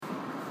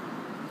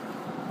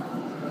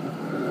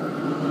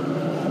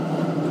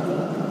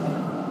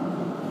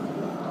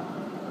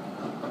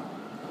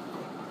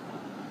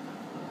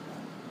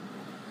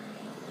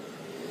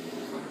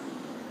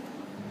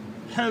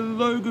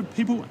Hello, good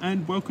people,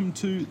 and welcome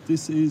to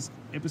this is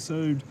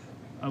episode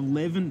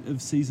 11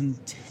 of season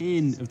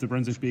 10 of the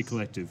Brunswick Beer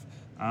Collective.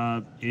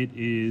 It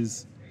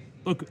is,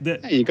 look,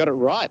 Hey, you got it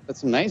right.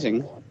 That's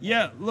amazing.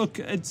 Yeah, look,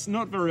 it's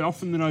not very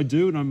often that I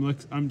do, and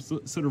I'm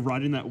sort of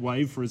riding that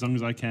wave for as long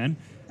as I can.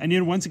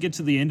 And once it gets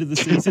to the end of the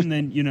season,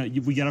 then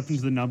we get up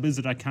into the numbers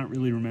that I can't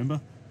really remember.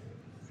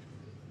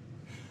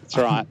 That's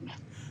right.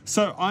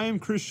 So I am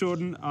Chris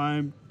Jordan.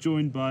 I'm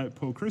joined by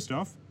Paul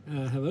Christoph.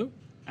 Hello.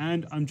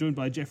 And I'm joined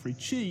by Jeffrey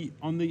Chi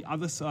on the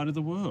other side of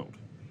the world.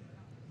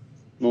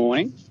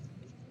 Morning.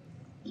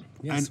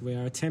 Yes, And we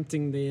are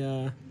attempting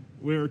the...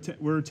 We're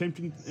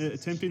attempting the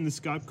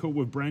Skype call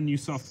with brand new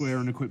software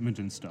and equipment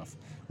and stuff,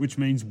 which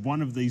means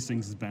one of these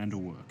things is bound to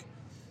work.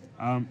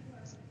 Well,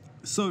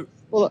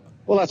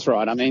 that's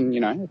right. I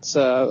mean, it's.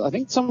 I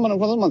think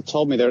someone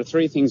told me there are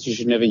three things you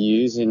should never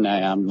use in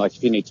a like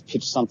if you need to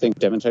pitch something,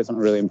 demonstrate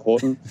something really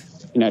important.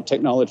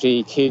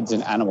 Technology, kids,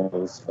 and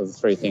animals are the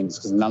three things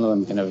because none of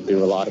them can ever be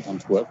relied upon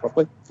to work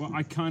properly. Well,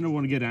 I kind of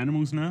want to get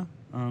animals now.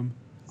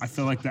 I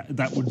feel like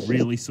that would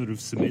really sort of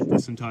cement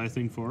this entire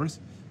thing for us.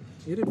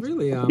 It'd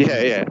really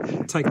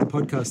take the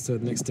podcast to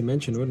the next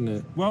dimension, wouldn't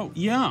it? Well,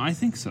 yeah, I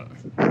think so.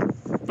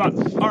 But,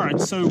 all right,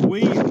 so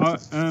we are...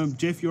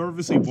 Jeff, you're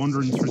obviously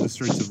wandering through the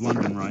streets of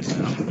London right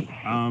now.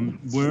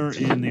 We're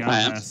in the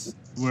Alehouse.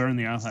 We're in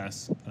the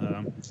Alehouse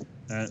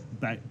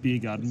beer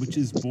garden, which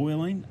is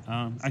boiling.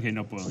 Okay,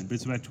 not boiling, but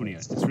it's about 28.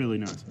 It's really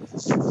nice.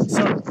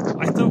 So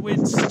I thought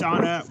we'd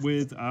start out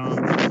with...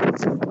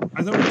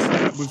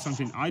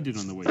 something I did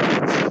on the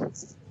weekend,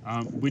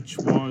 which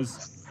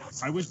was...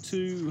 I went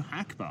to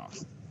Hack Bar,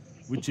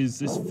 which is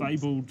this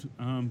fabled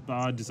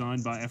bar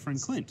designed by our friend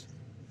Clint.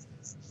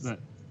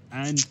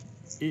 And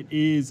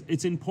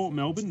it's in Port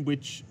Melbourne,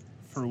 which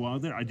for a while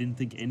there I didn't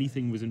think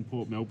anything was in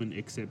Port Melbourne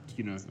except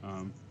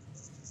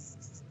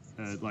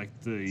like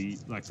the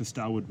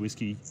Starwood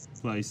whiskey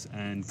place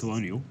and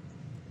Colonial.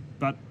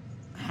 But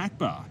Hack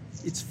Bar,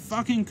 it's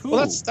fucking cool.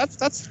 Well,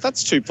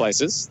 that's two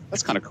places.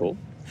 That's kind of cool.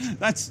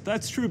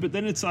 That's true, but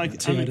then it's like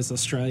Toyota's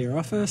Australia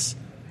office.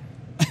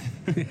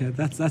 Yeah,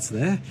 that's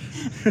there.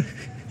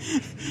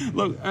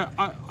 Look,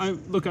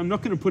 I'm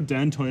not going to put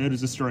down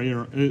Toyota's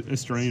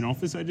Australian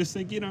office. I just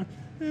think,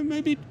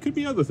 maybe it could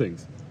be other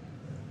things.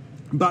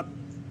 But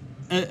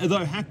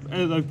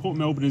although Port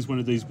Melbourne is one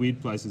of these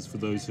weird places for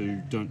those who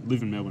don't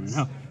live in Melbourne, and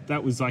hell,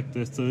 that was like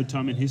the third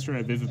time in history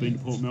I've ever been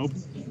to Port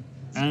Melbourne.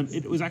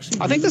 It was actually.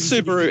 I think the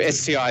Subaru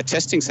STI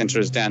testing centre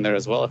is down there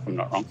as well, if I'm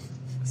not wrong.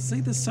 See,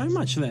 there's so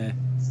much there.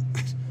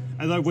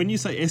 Although when you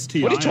say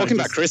STI, what are you talking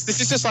about, Chris? This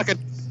is just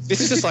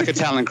like a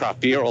Talon craft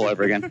beer all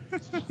over again.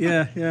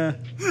 Yeah.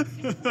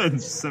 And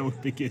so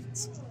it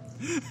begins.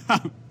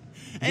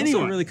 Anyway,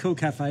 also a really cool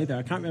cafe there.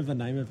 I can't remember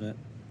the name of it.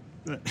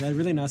 They're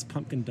really nice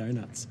pumpkin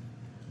donuts.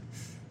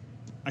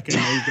 Okay,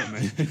 now you've got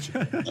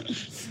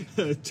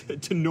me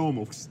to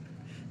normals.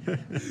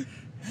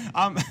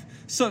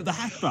 So the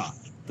Hack Bar.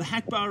 The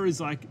Hack Bar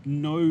is like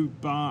no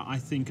bar I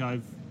think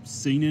I've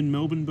seen in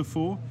Melbourne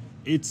before.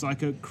 It's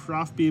like a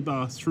craft beer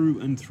bar through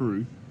and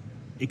through,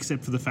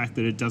 except for the fact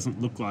that it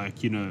doesn't look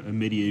like, a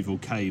medieval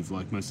cave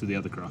like most of the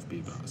other craft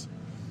beer bars.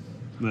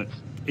 But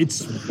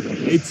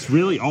it's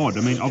really odd.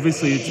 I mean,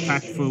 obviously it's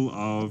packed full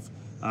of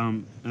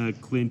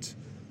Clint,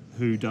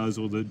 who does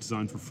all the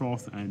design for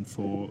Froth, and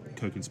for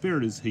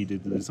Co-Conspirators, he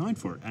did the design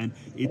for it. And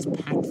it's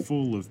packed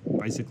full of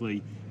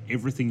basically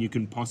everything you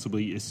can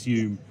possibly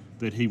assume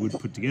that he would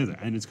put together.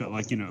 And it's got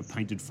like, a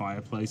painted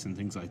fireplace and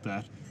things like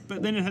that.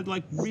 But then it had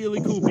like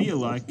really cool beer,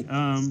 like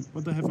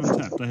what they have on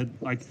tap. They had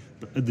like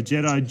the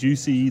Jedi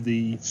Juicy,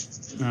 the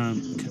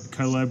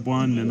collab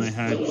one, and they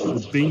had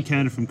the Bean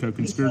Counter from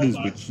Co-Conspirators,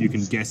 which you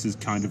can guess is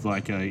kind of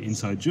like a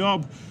inside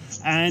job.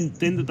 And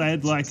then they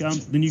had like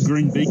the new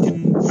Green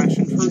Beacon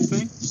passion fruit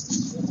thing,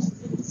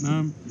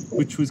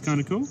 which was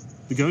kind of cool.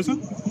 The Goza.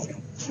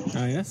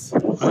 Oh yes.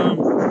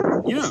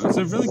 It's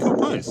a really cool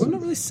place. Well, I've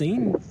not really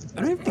seen.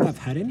 I don't even think I've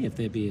had any of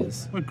their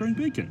beers. What, Green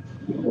Beacon?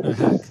 No,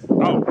 Hack.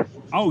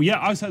 Oh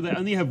yeah. I say they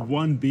only have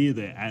one beer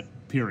there at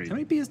period. How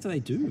many beers do they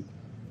do?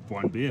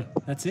 One beer.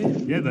 That's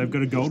it. Yeah, they've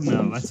got a golden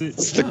ale. That's it.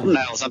 Golden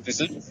ale, something,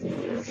 isn't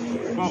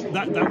it? Well,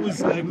 that was.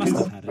 They must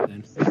have had it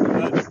then.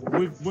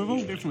 We've all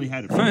definitely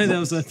had it. If only there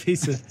was a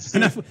piece of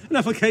an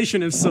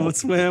application of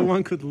sorts where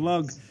one could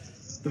log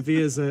the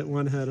beers that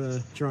one had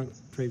drunk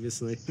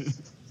previously.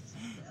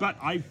 But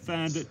I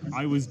found it.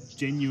 I was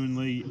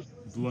genuinely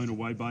blown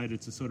away by it.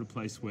 It's a sort of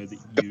place where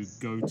you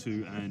go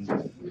to,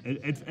 and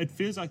it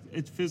feels like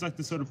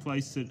the sort of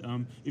place that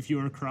if you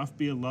were a craft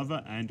beer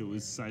lover and it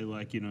was, say,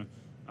 like a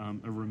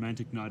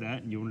romantic night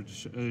out and you wanted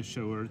to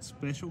show her it's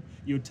special,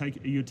 you'd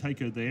take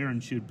her there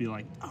and she'd be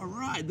like, all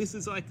right, this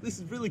is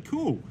really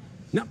cool.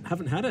 No,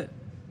 haven't had it.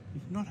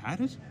 You've not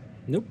had it?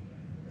 Nope.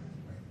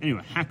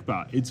 Anyway, Hack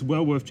Bar. It's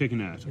well worth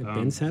checking out. Yeah,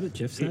 Ben's had it.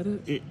 Jeff's had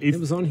it. It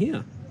was on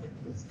here.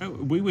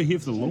 We were here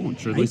for the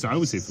launch, or at least I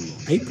was here for the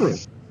launch. April.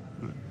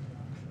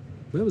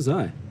 Where was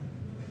I?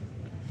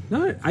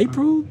 No,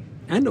 April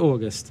and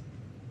August.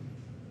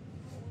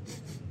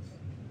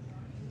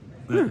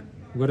 Huh.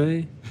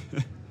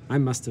 I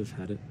must have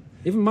had it.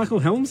 Even Michael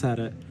Helms had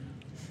it.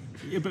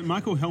 Yeah, but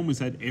Michael Helm has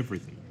had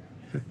everything.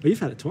 Well, you've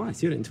had it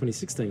twice. You had it in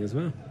 2016 as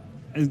well.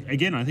 And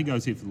again, I think I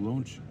was here for the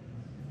launch.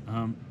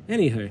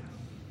 Anywho,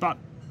 But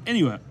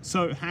anyway,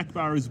 so Hack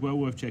Bar is well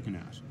worth checking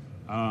out.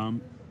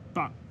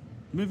 But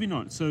moving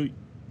on, so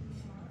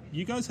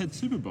you guys had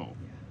Super Bowl.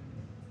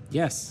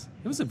 yes,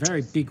 it was a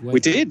very big week. We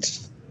did.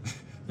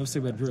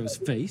 Obviously, we had Brewers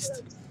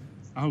Feast,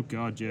 Oh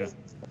God, yeah.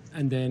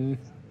 and then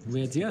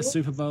we had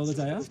Super Bowl the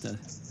day after.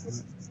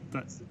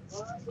 That.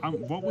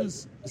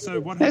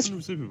 What happened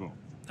with Super Bowl?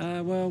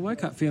 Well,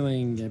 woke up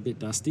feeling a bit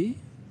dusty,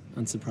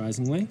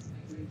 unsurprisingly.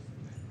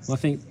 Well, I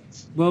think,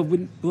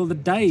 the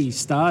day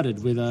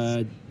started with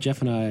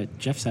Jeff and I at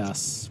Jeff's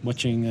house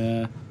watching,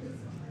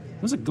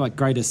 what was it, like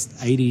greatest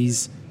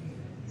 80s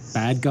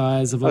bad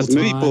guys of all time?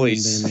 Movie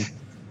bullies. And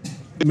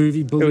then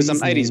movie bullies. There was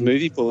some and 80s then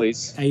movie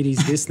bullies.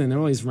 80s this, and then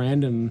all these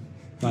random,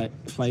 like,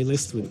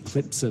 playlists with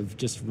clips of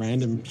just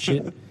random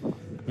shit.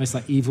 Most,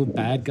 like, evil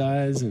bad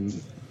guys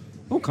and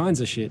all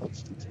kinds of shit.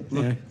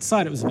 Yeah,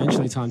 decided it was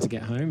eventually time to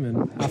get home,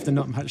 and after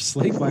not much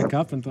sleep, woke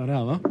up and thought,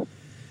 oh, well,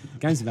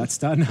 game's about to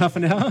start in half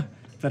an hour.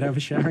 Better have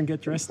a shower and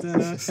get dressed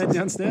and head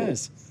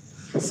downstairs.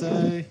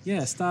 So,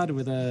 yeah, started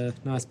with a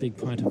nice big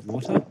pint of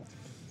water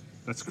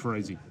That's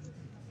crazy.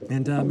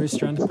 and moved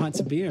straight into pints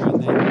of beer,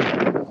 and then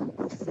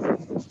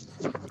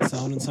so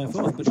on and so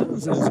forth. But it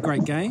was a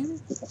great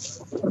game.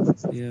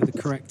 Yeah, the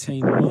correct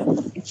team won.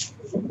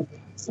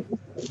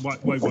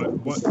 What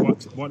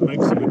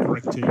makes them a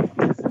correct team?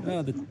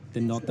 Oh,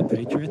 they're not the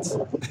Patriots.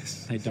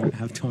 They don't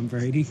have Tom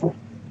Brady.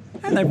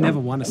 And they've never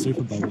won a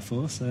Super Bowl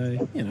before,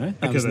 so,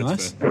 that was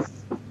nice. Fair.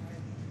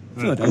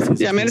 Philadelphia's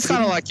Yeah, I mean, it's cool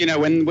kind of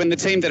like, when the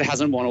team that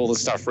hasn't won all the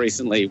stuff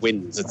recently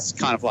wins, it's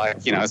kind of like,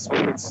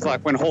 it's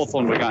like when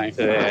Hawthorn were going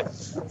for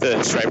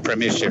the straight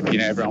premiership,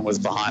 everyone was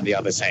behind the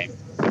other team.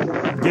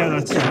 Yeah,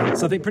 that's true.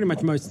 So I think pretty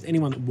much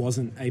anyone that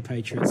wasn't a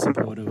Patriots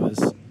supporter was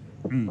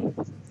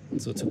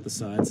sort of took the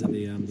sides of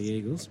the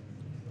Eagles.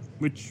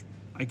 Which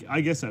I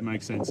guess that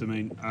makes sense. I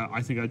mean,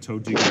 I think I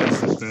told you guys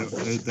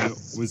that there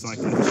was like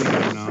a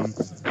thing on.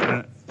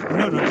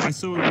 No, I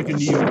saw like a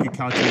New Yorker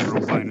cartoon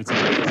role play, and it's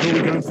like, what are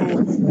we going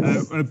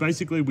for?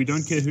 Basically, we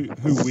don't care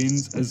who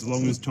wins as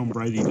long as Tom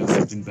Brady does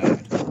something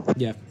bad.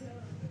 Yeah.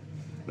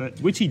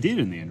 Which he did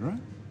in the end,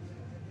 right?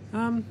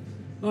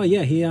 Oh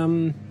yeah, he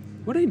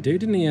what did he do?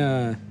 Didn't he?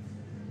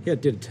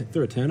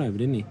 Threw a turnover,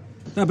 didn't he?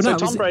 No, but So no.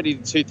 Tom Brady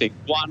did two things.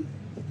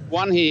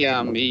 One, he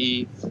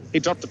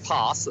dropped a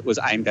pass that was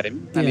aimed at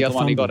him, and the other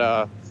one he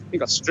got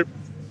stripped.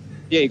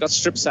 Yeah, he got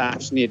strip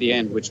sacked near the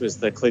end, which was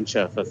the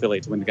clincher for Philly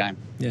to win the game.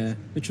 Yeah,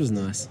 which was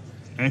nice.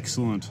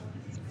 Excellent.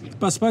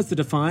 But I suppose the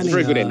defining,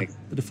 Very good ending.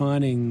 The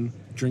defining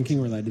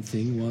drinking-related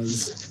thing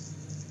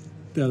was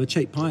the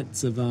cheap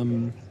pints of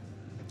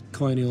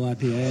Colonial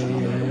IPA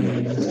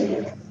and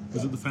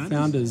Was it the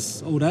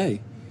Founders all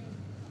day.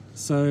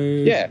 So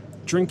Yeah.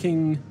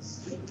 drinking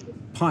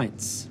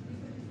pints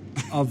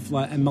of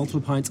and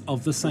multiple pints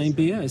of the same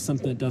beer is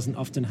something that doesn't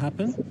often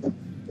happen.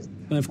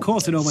 But of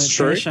course, it all went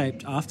True.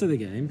 pear-shaped after the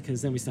game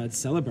because then we started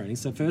celebrating.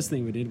 So first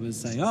thing we did was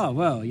say, oh,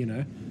 well, we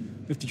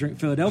have to drink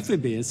Philadelphia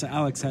beers. So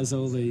Alex has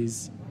all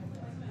these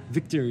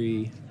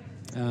Victory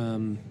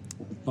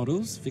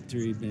bottles,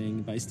 Victory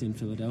being based in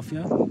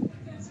Philadelphia,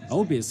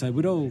 old beers. So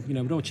we'd all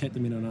check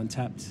them in on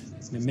Untapped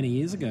many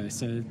years ago.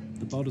 So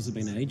the bottles have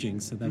been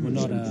aging. So they were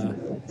not,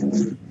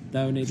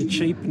 they were neither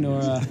cheap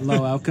nor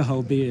low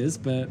alcohol beers,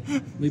 but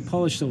we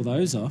polished all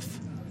those off.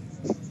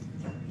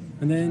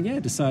 And then,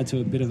 decided to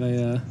a bit of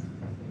a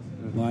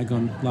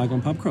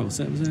Lygon pub crawl.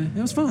 So it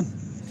was fun.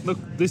 Look,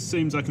 this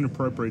seems like an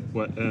appropriate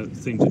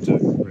thing to do,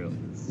 really.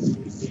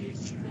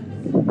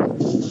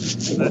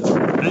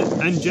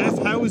 And Jeff,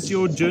 how has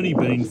your journey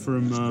been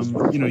from,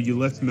 you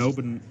left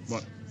Melbourne,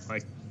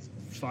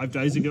 5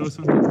 days ago or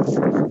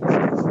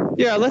something?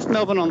 Yeah, I left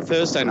Melbourne on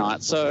Thursday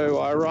night, so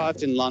I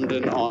arrived in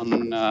London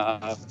on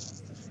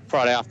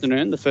Friday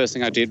afternoon. The first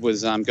thing I did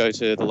was go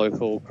to the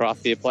local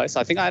craft beer place.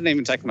 I think I hadn't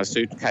even taken my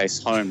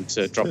suitcase home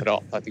to drop it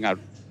off. I think I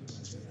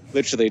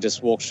literally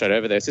just walked straight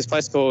over there. It's this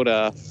place called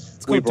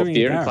We Brought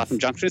Beer in Clapham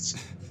Junction.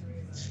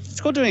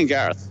 It's called Doing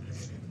Gareth,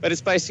 but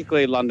it's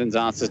basically London's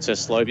answer to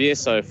slow beer.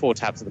 So 4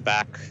 taps at the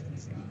back,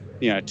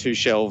 2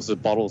 shelves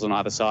of bottles on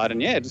either side,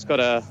 and just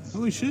got a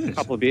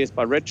couple of beers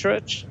by Red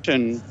Church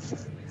and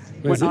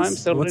went home,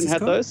 settled in,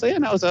 had those. So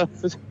that was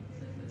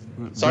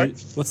sorry.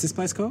 What's this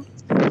place called?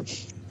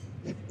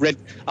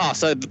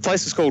 So the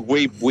place is called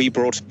We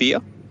Brought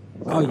Beer.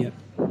 Oh yeah.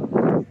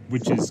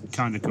 Which is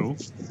kind of cool.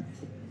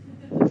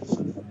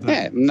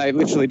 Yeah, and they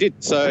literally did.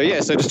 So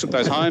so just took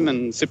those home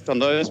and sipped on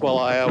those while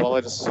I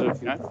just sort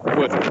of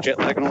worked with the jet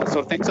lag and all that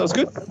sort of thing. So it was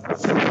good.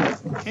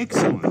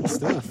 Excellent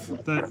stuff.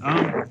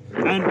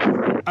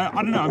 And I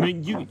don't know. I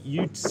mean,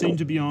 you seem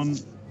to be on.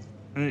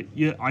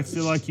 I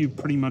feel like you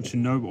pretty much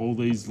know all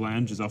these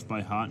lounges off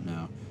by heart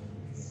now.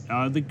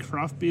 Are the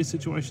craft beer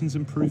situations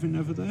improving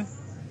over there?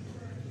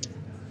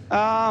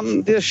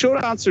 The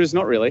short answer is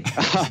not really.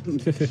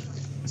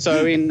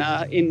 So in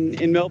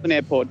Melbourne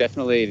Airport,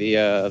 definitely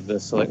the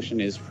selection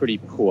is pretty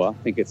poor.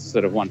 I think it's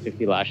sort of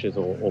 150 lashes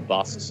or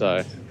bust.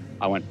 So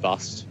I went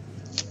bust.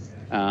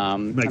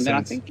 And Makes then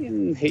sense. I think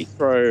in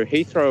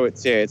Heathrow,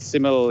 it's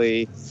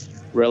similarly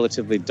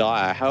relatively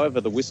dire.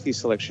 However, the whiskey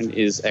selection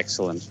is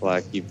excellent.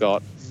 Like you've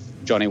got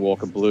Johnny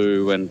Walker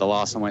Blue, and the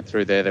last time I went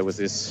through there was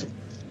this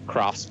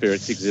craft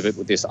spirits exhibit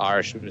with this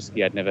Irish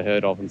whiskey I'd never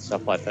heard of and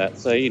stuff like that.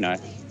 So, you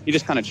you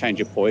just kind of change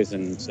your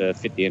poison to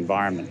fit the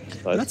environment, I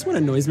suppose. That's what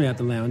annoys me about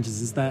the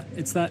lounges is that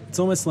it's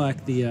almost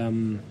like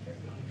the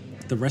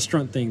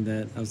restaurant thing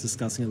that I was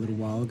discussing a little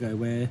while ago,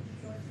 where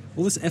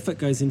all this effort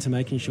goes into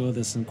making sure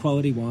there's some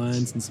quality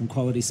wines and some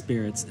quality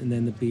spirits, and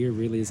then the beer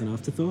really is an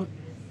afterthought.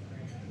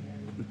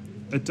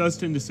 It does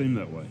tend to seem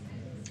that way.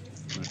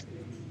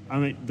 I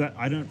mean,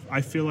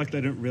 I feel like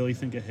they don't really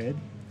think ahead.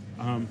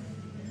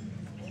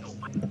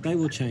 They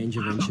will change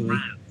eventually.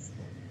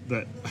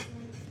 That.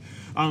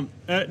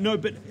 No,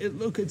 but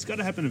look, it's got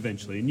to happen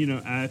eventually. And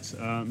at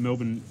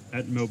Melbourne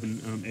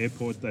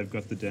Airport, they've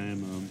got the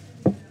damn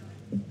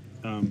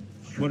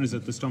what is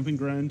it? The Stomping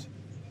Ground.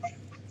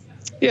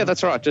 Yeah,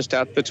 that's right. Just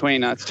out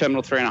between it's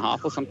Terminal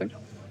 3.5 or something.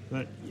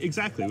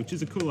 Exactly, which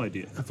is a cool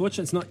idea.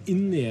 Unfortunately, it's not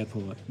in the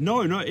airport.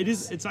 No, it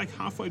is. It's like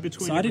halfway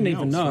between. So I didn't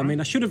even know. Right? I mean,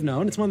 I should have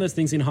known. It's one of those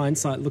things in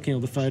hindsight, looking at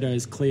all the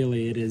photos,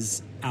 clearly it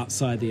is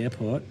outside the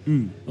airport.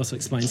 Also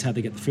explains how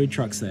they get the food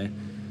trucks there.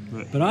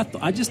 Right. But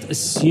I just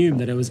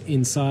assumed that it was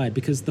inside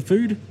because the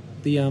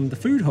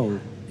food hall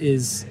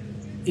is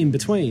in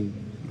between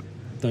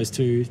those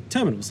two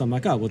terminals. So I'm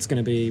like, oh, well, it's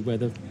going to be where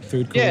the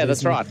food court is.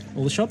 That's right.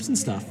 All the shops and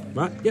stuff.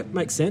 Right? Yep,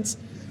 makes sense.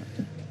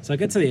 So I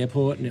get to the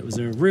airport and it was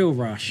a real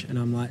rush, and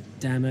I'm like,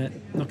 damn it,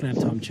 not going to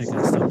have time to check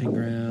out Stomping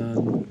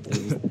Ground.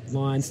 There was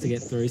lines to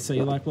get through. So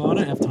you're like, well, I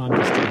don't have time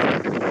just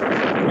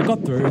to... I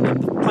got through and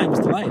then the plane was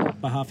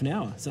delayed by half an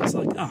hour. So it's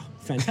like, oh,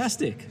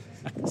 fantastic.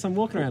 So I'm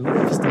walking around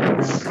looking for Stomping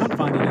Ground. Can't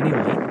find it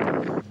anywhere.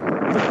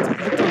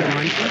 Looked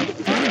online,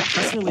 finding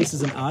press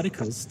releases and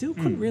articles, still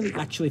couldn't really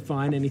actually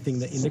find anything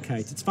that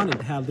indicates. It's funny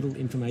how little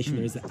information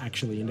there is that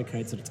actually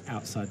indicates that it's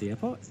outside the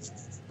airport.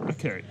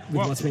 Okay.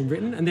 With what's been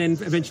written, and then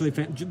eventually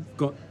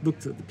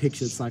looked at the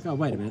picture. It's like, oh,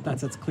 wait a minute,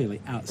 that's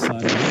clearly outside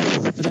of the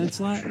airport. But then it's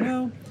like,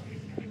 well,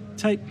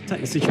 take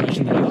the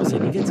situation that I was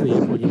in. You get to the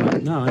airport, you're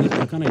like, no, I need to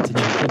check in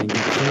and get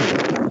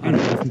through. I don't know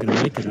if I'm going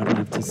to make it. I don't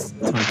have time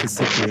to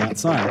sit there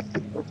outside.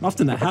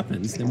 Often that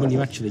happens. Then when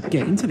you actually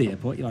get into the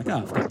airport, you're like, oh,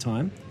 I've got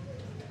time.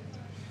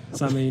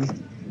 So I mean,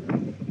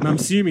 I'm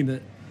assuming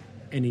that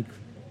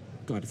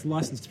God, it's a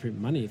license to print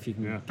money if you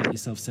can get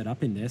yourself set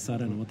up in there. So I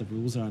don't know what the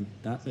rules are on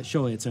that, but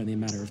surely it's only a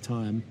matter of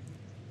time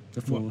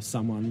before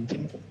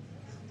someone,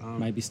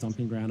 maybe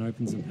Stomping Ground,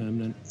 opens a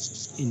permanent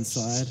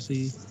inside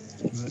the.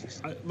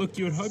 Look,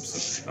 you would hope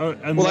so.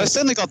 Well, they've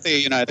certainly got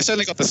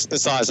the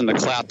size and the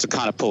clout to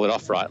kind of pull it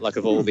off, right? Like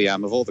of all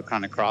the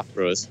kind of craft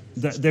brewers.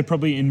 They're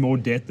probably in more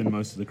debt than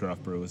most of the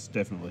craft brewers,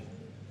 definitely.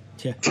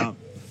 Yeah.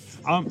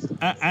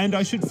 And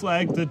I should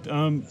flag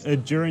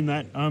that during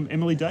that,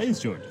 Emily Day has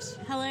joined us.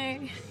 Hello.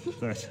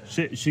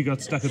 She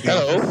got stuck at the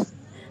Hello. office.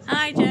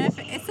 Hi, Jeff.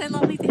 It's so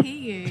lovely to hear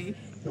you.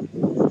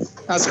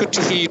 That's good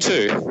to hear you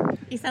too.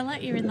 You sound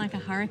like you're in like a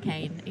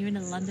hurricane. You're in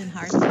a London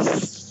hurricane.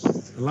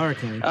 A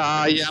hurricane.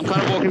 Yeah, I'm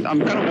kind of walking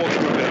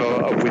through a bit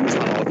of a wind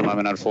tunnel at the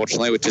moment,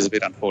 unfortunately, which is a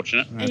bit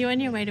unfortunate. Are you on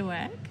your way to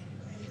work?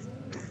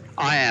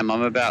 I am.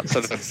 I'm about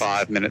sort of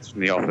 5 minutes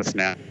from the office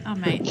now. Oh,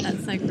 mate,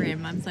 that's so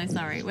grim. I'm so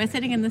sorry. We're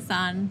sitting in the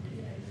sun,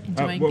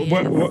 enjoying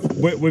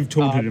beers. We've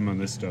taunted him on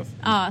this stuff.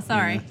 Oh,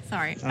 sorry.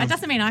 It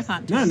doesn't mean I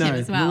can't talk No, to you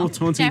as well. the more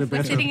taunting, Jeff, the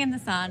we're better. sitting in the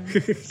sun.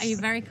 Are you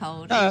very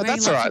cold? No, Are you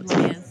that's wearing all lots of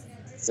layers?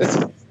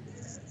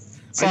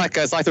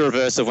 It's like the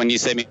reverse of when you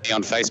see me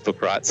on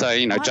Facebook, right? So,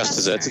 just that's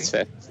desserts, true. it's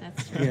fair.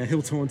 That's true. Yeah,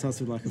 he'll taunt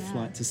us with like a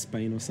flight to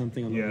Spain or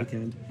something on the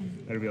weekend.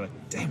 That'd be like,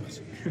 damn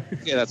it.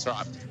 Yeah, that's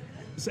right.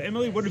 So,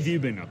 Emily, what have you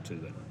been up to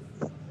then?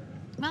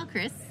 Well,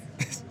 Chris,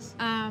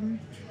 oh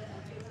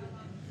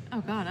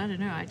God, I don't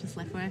know. I just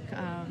left work.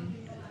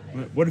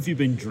 What have you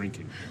been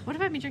drinking? What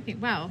have I been drinking?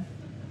 Well,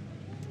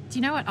 do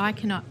you know what I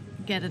cannot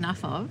get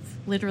enough of?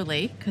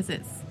 Literally, because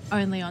it's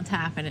only on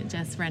tap and it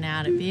just ran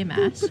out at Beer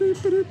Mash.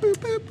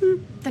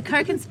 The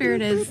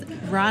Co-Conspirators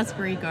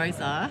Raspberry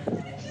Goza.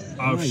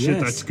 Oh, shit,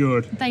 yes. that's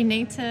good. They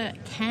need to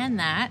can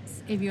that.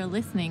 If you're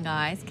listening,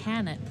 guys,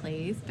 can it,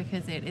 please,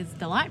 because it is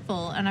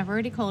delightful. And I've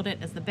already called it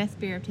as the best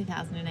beer of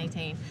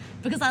 2018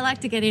 because I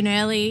like to get in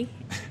early.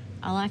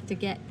 I like to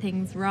get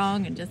things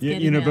wrong and just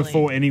get in early.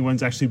 Before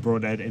anyone's actually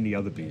brought out any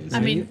other beers. I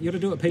mean, you got to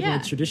do what people yeah.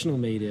 in traditional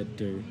media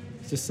do.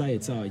 Just say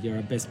you're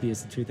our best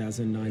beers of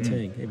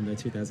 2019, even though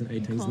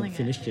 2018 is not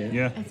finished yet.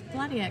 Yeah. It's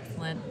bloody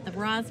excellent. The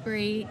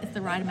raspberry is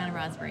the right amount of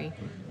raspberry.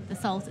 The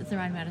salt is the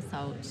right amount of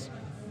salt.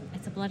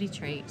 It's a bloody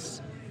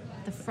treat.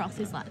 The froth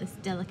is like this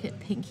delicate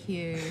pink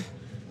hue.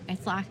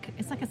 It's like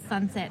a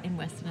sunset in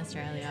Western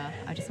Australia.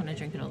 I just want to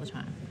drink it all the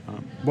time.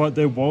 Well,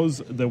 there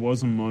was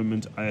a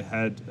moment I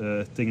had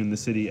a thing in the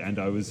city, and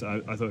I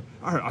thought,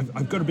 all right,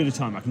 I've got a bit of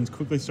time. I can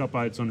quickly stop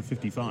by. It's on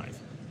 55.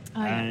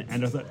 Oh, yeah.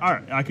 And I thought, all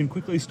right, I can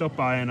quickly stop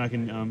by and I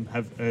can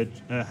have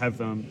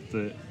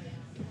the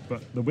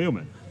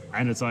wheelman.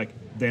 And it's like,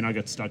 then I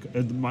got stuck.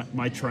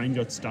 My train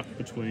got stuck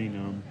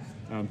between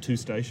two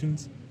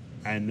stations.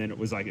 and then it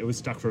was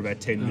stuck for about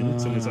 10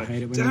 minutes, and it's I like,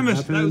 hate it when damn that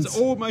it, that was happens.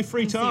 all my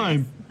free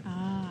time.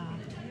 Ah,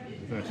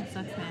 But, that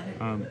sucks,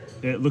 man.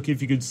 look,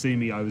 if you could see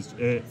me, I was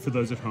for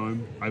those at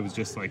home, I was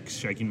just like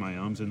shaking my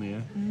arms in the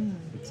air.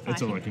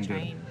 That's all I can do.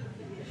 Fighting the train.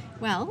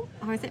 Well,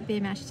 I was at Beer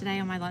Mash today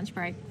on my lunch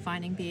break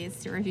finding beers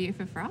to review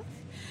for Froth,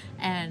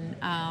 and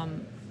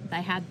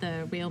they had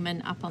the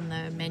Wheelman up on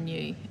the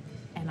menu,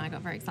 and I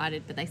got very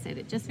excited, but they said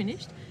it just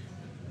finished.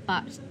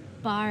 But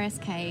Bar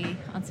SK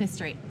on Smith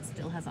Street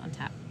still has it on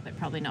tap, but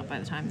probably not by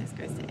the time this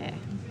goes to air.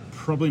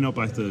 Probably not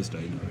by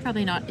Thursday. No.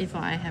 Probably not if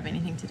I have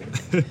anything to do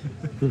with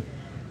it.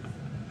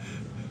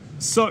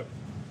 So,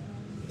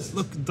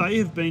 look, they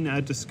have been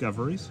our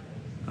discoveries,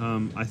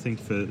 I think,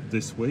 for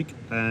this week.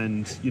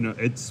 And,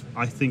 it's,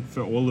 I think,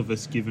 for all of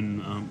us,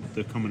 given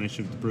the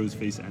combination of the Brewers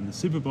Feast and the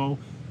Super Bowl,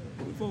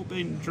 we've all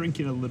been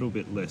drinking a little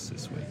bit less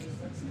this week.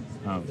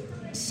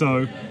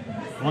 So,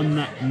 on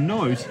that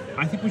note,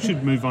 I think we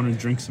should move on and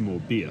drink some more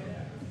beer.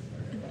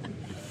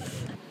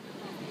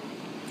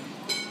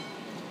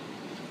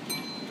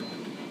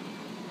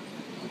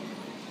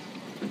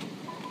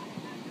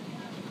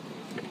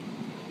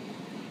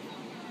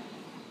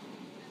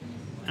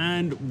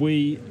 And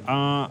we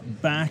are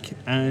back,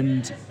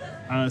 and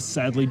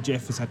sadly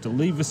Jeff has had to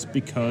leave us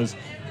because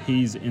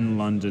he's in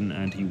London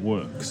and he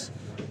works.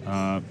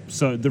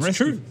 So the rest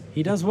True.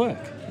 He does work.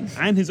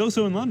 and he's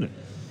also in London.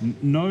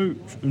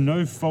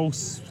 No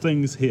false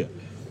things here.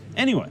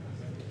 Anyway,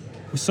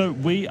 so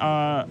we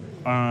are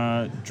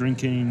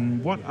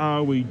drinking. What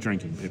are we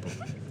drinking, people?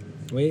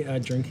 We are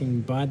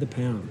drinking By the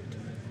Pound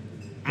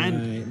by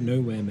And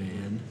Nowhere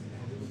Man.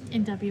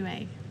 In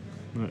WA.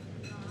 right.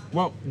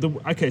 Well,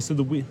 so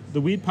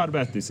the weird part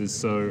about this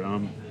is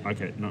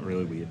not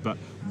really weird, but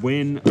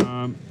when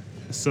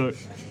so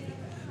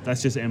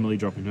that's just Emily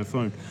dropping her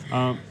phone.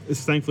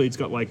 Thankfully, it's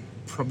got like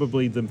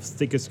probably the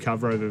thickest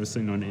cover I've ever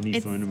seen on any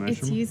phone It's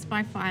imaginable. used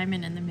by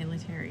firemen and the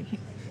military.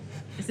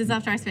 This is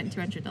after I spent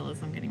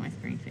 $200 on getting my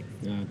screen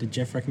fixed. Did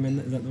Jeff recommend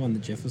that? Is that the one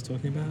that Jeff was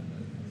talking about?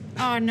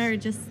 Oh no, I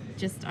just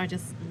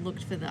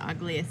looked for the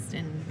ugliest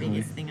and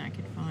biggest thing I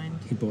could find.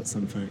 He bought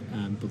some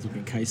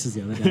bulletproof cases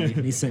the other day.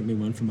 And he sent me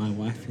one for my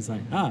wife. He's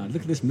like,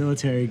 look at this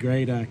military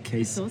grade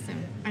case. It's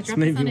awesome. I drop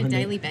maybe this on a one day.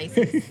 daily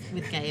basis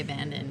with gay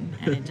abandon,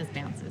 and it just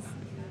bounces.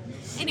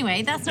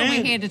 Anyway, that's not what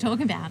we're here to talk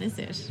about, is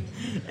it?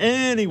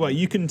 Anyway,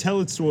 you can tell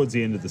it's towards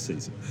the end of the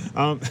season.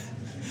 I'll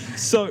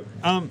save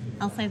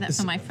that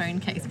for my phone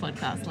case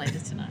podcast later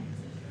tonight.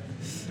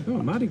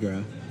 Oh, Mardi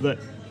Gras. But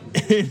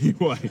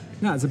anyway,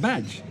 No, it's a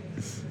badge.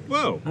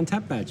 well,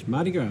 Untapped badge.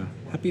 Mardi Gras.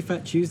 Happy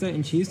Fat Tuesday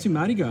and cheers to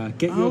Mardi Gras.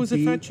 Get Oh, your is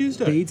it Fat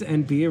Tuesday? beads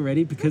and beer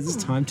ready because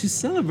it's time to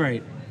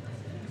celebrate.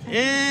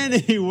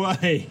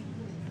 anyway.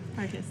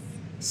 Focus.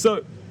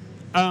 So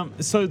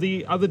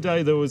the other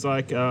day there was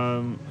like,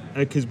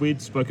 because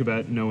we'd spoke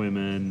about Nowhere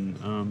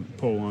Man,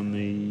 Paul, on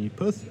the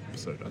Perth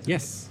episode, I think.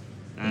 Yes.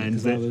 And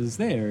Because I that- was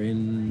there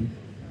in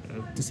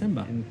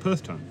December. in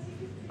Perth time.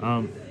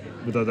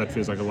 Although that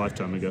feels like a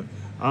lifetime ago.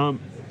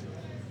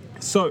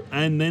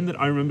 And then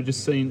I remember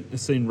just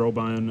seeing roll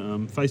by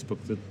on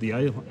Facebook that the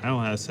Ale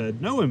House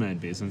had Nowhere Man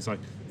beers, and it's like,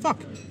 fuck.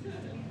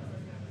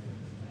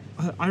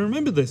 I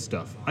remember this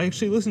stuff. I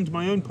actually listened to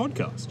my own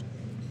podcast.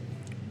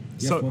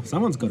 Yeah, well,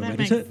 someone's got to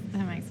edit it.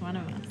 That makes one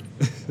of us.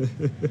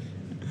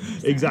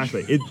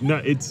 Exactly.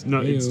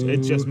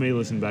 It's just me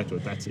listening back to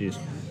it. That's it.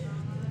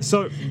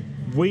 So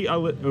we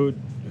are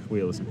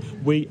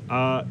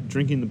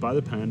drinking the By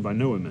the Pound by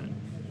Nowhere Man,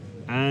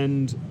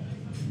 and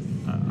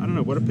I don't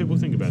know, what do people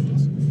think about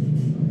this?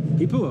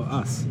 People or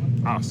us?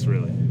 Us,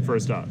 really, for a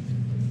start.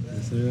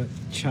 So we got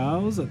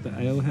Charles at the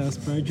Ale House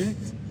Project.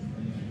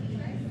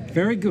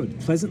 Very good,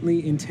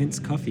 pleasantly intense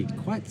coffee.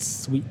 Quite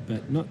sweet,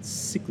 but not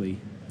sickly.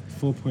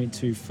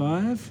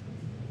 4.25.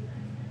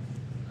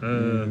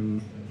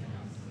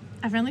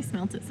 I've only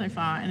smelt it so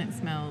far, and it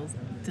smells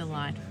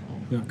delightful.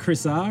 We got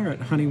Chris R at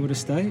Honeywood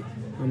Estate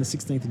on the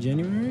 16th of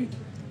January.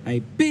 A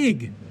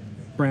big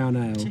brown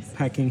ale, Jeez.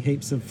 packing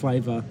heaps of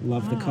flavour.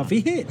 Love the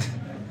coffee hit.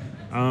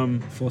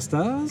 4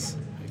 stars.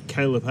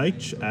 Caleb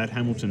H at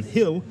Hamilton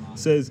Hill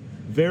says,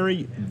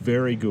 very,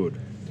 very good.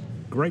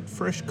 Great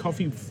fresh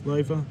coffee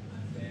flavour.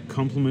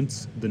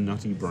 Complements the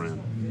nutty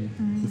brown.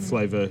 The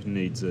flavour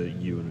needs a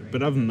U in it.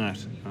 But other than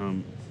that,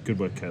 good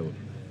work, Caleb.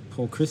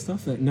 Paul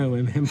Christoph at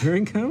Nowhere Man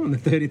Brewing Co. on the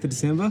 30th of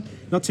December.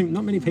 Not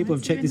many people have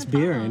Let's hear checked this in the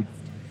beer past.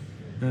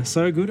 in.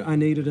 So good, I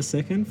needed a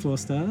second. 4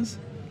 stars.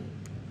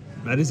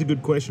 That is a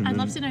good question. I'd and-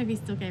 love to know if he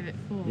still gave it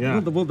 4. Yeah.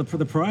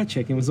 The prior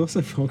check-in was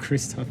also Paul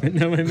Christoph at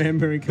Nowhere Man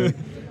Brewing Co.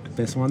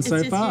 Best one so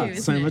just far. you,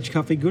 isn't So it? much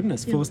coffee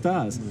goodness. 4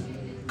 stars.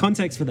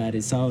 Context for that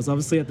is, so I was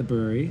obviously at the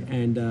brewery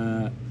and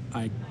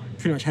I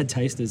pretty much had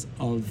tasters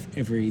of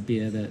every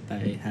beer that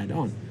they had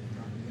on.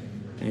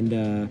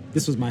 And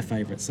this was my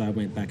favourite, so I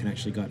went back and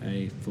actually got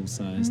a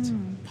full-sized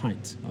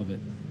pint of it,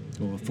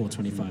 or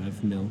 425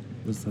 ml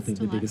was I think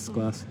the biggest delightful.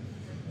 glass.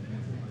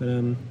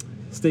 But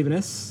Stephen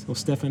S. or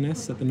Stefan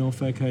S. at the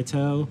Norfolk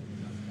Hotel,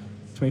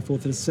 24th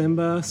of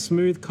December.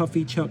 Smooth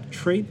coffee choc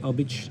treat. I'll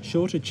be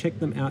sure to check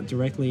them out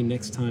directly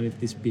next time if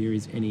this beer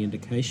is any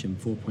indication.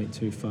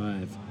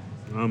 4.25.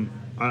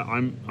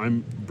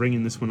 I'm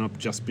bringing this one up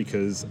just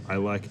because I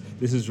like.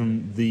 This is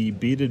from the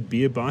Bearded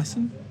Beer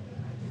Bison,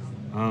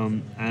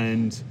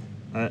 and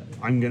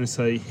I'm going to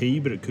say he,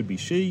 but it could be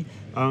she.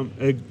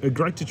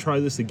 Great to try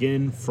this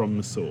again from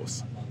the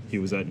source. He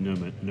was at Noah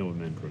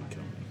Man Brewing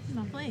Company.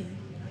 Lovely.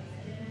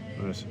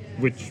 Right.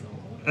 Which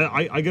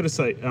I got to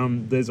say,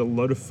 there's a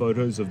lot of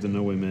photos of the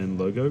Nowhere Man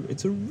logo.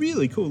 It's a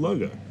really cool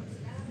logo.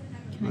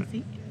 Can I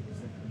see?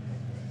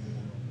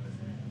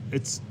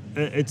 It's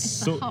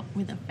It's a hop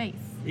with a face.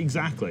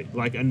 exactly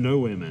like a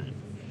nowhere man,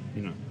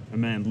 a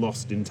man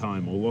lost in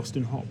time or lost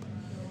in hop.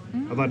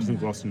 I'd like to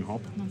think lost in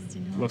hop.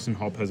 Lost in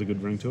hop has a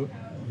good ring to it.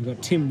 We've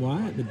got Tim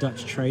White, the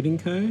Dutch Trading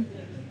Co.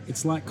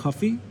 It's like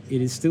coffee.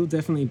 It is still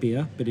definitely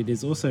beer, but it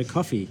is also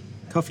coffee.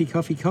 Coffee,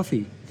 coffee,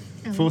 coffee.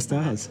 4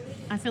 stars.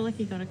 I feel like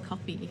you got a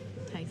coffee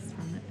taste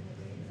from it.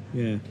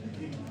 Yeah.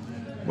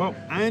 Well,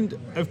 and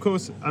of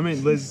course, I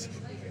mean, Liz.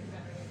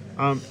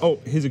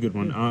 Here's a good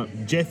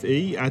one. Jeff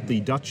E at the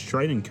Dutch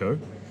Trading Co.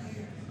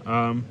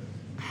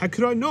 How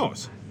could I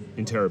not?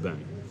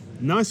 Interrobang.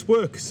 Nice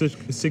work,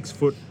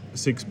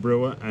 6'6"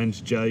 brewer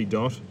and J.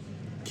 Dot.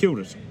 Killed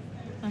it.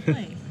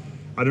 Lovely.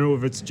 I don't know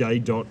if it's J.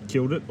 Dot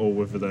killed it or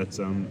whether that's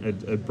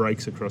it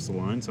breaks across the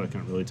line, so I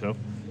can't really tell.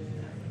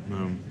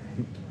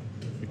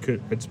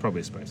 It's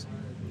probably a space.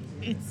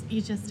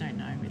 You just don't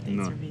know with these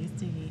reviews,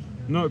 do you?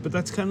 No, but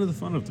that's kind of the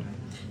fun of them.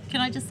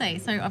 Can I just say,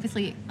 so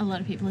obviously a lot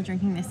of people are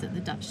drinking this at the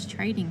Dutch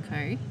Trading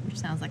Co., which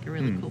sounds like a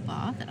really cool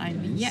bar that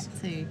I've yet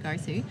to go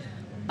to.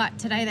 But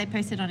today they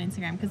posted on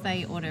Instagram, because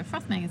they order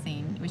Froth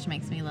magazine, which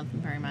makes me love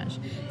them very much.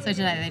 So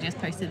today they just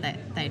posted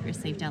that they'd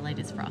received our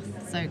latest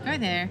Froth. So go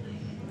there,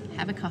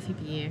 have a coffee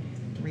beer,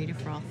 read a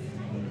Froth.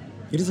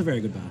 It is a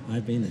very good bar.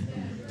 I've been there.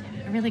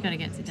 I really got to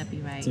get to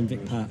WA. It's in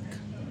Vic Park.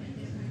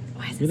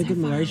 Why is it Really so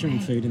good far Malaysian away?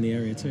 food in the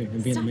area too,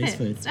 and Stop Vietnamese it,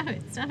 food. Stop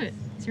it.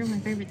 It's one of my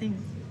favourite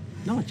things.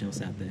 Not much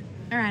else out there.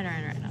 All right.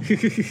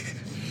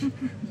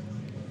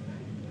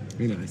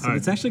 Really nice. So Alright.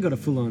 it's actually got a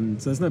full-on.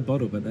 So there's no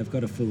bottle, but they've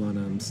got a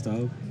full-on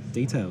style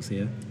details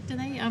here. Do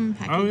they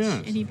package Oh,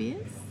 yes. any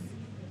beers?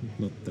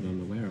 Not that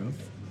I'm aware of.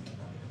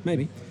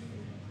 Maybe.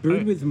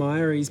 Brewed with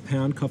Myery's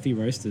Pound Coffee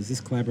Roasters, this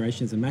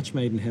collaboration is a match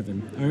made in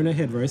heaven. Owner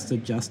head roaster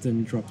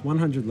Justin dropped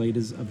 100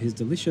 litres of his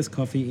delicious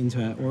coffee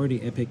into our already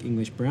epic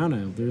English brown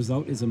ale. The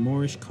result is a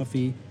Moorish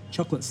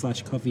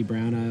chocolate/coffee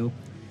brown ale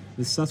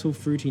with subtle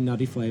fruity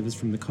nutty flavours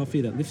from the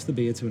coffee that lifts the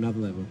beer to another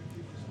level.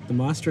 The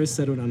maestro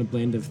settled on a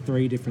blend of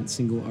 3 different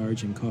single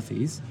origin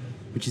coffees,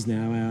 which is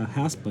now our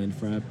house blend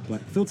for our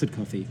black filtered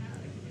coffee.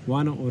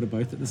 Why not order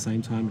both at the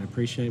same time and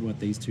appreciate what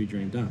these two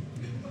dreamed up?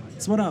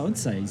 So what I would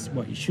say is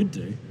what you should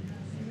do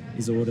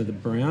is order the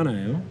brown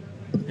ale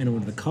and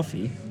order the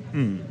coffee,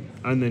 And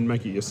then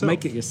make it yourself.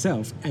 make it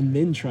yourself, and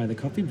then try the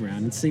coffee brown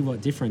and see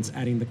what difference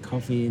adding the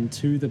coffee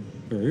into the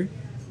brew,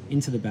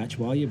 into the batch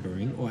while you're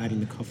brewing, or adding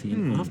the coffee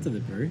in after the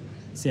brew,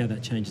 see how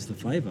that changes the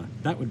flavour.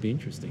 That would be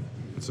interesting.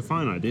 It's a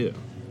fine idea.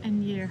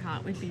 And your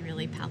heart would be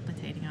really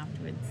palpitating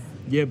afterwards.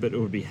 Yeah, but it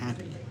would be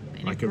happy.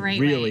 In Like a a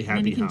great really way. And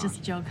happy then you can heart.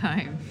 just jog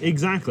home.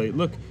 Exactly.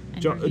 Look,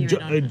 And review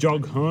it on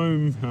jog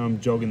home,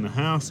 jog in the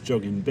house,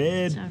 jog in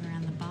bed. Jog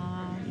around the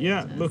bar.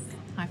 Yeah, just look.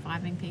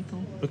 high-fiving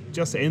people. Look,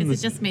 just end Is this.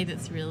 it just me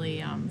that's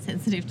really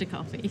sensitive to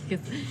coffee? Because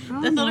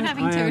Oh, the thought of no,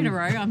 having I 2 in a am.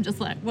 row, I'm just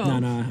like, whoa,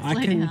 No, I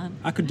slow can. down.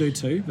 I could do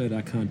 2, but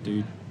I can't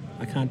do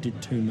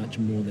too much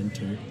more than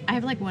 2, I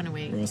have like 1 a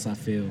week. or else I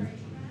feel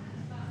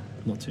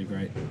not too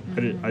great.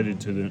 I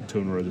did two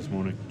in a row this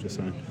morning. Just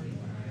saying.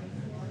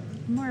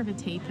 I'm more of a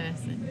tea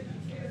person.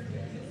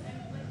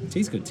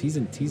 Tea's good. Tea's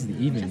the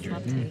evening Just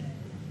love drink.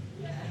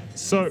 tea.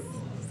 So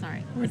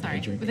Sorry. Or a day Sorry.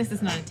 drink. But this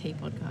is not a tea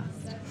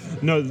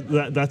podcast. no,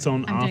 that's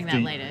on I'm after. doing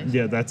that later.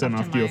 Yeah, that's on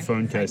after your my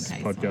phone case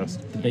one.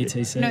 podcast. The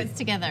BTC. No, it's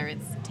together.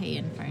 It's tea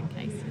and phone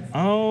cases.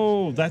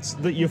 Oh, that's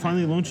that. You're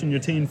finally launching your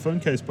tea and phone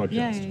case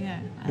podcast. Yeah.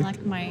 I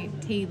like my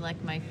tea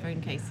like my phone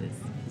cases.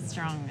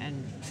 Strong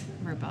and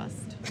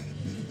robust.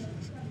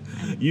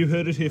 You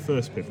heard it here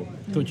first, people.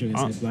 Thought you were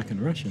going to say black and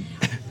Russian.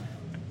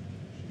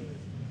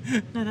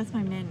 No, that's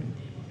my men.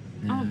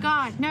 Oh,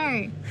 God.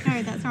 No,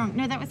 that's wrong.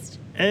 No, that was...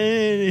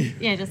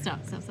 Yeah, just stop.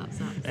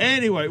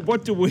 Anyway,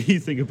 what do we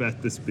think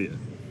about this beer?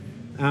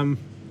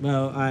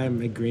 Well,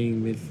 I'm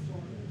agreeing with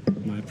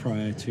my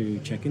prior 2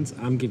 check-ins.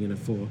 I'm giving it a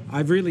 4.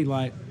 I really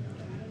like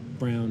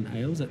brown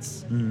ales.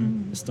 That's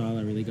the style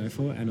I really go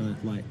for, and I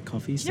like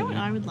coffee. You know what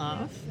I would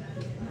love?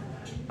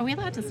 Are we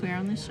allowed to swear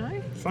on this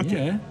show? Fuck it.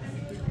 Yeah.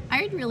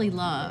 I would really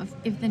love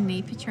if the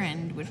Nipa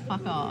trend would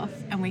fuck off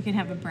and we could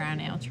have a brown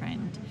ale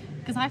trend.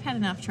 Because I've had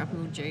enough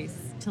tropical juice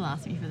to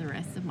last me for the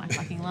rest of my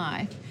fucking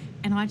life,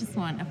 and I just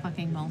want a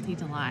fucking malty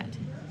delight.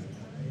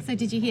 So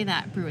did you hear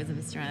that, Brewers of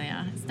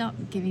Australia? Stop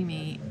giving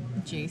me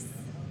juice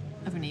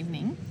of an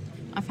evening.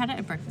 I've had it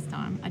at breakfast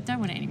time. I don't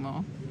want it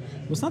anymore.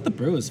 Well, it's not the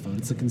brewer's fault.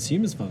 It's the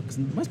consumer's fault. Because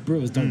most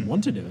brewers don't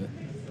want to do it.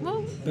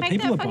 Well, But make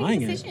people that are fucking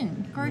buying it.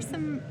 decision. Grow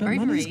some But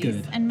money's ovaries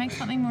good. and make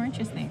something more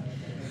interesting.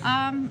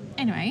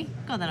 Anyway,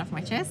 got that off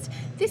my chest.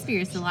 This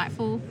beer is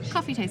delightful.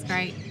 Coffee tastes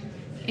great.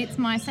 It's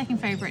my second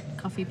favourite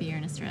coffee beer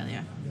in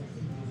Australia.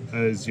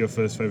 Is your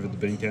first favourite the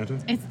bean counter?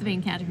 It's the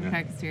bean counter from Yeah.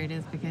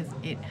 Co-Conspirators because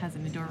it has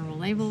an adorable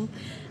label.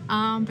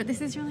 But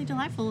this is really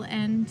delightful,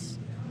 and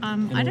I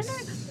don't know.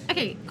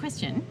 Okay,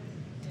 question: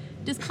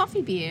 does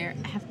coffee beer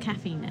have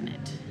caffeine in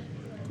it?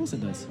 Of course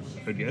it does.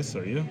 I guess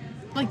so, yeah.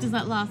 Like, does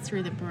that last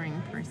through the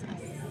brewing process?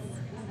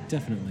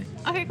 Definitely.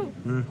 Okay, cool.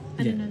 I Yeah.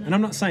 didn't know that. And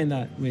I'm not saying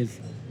that with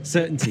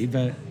certainty,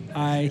 but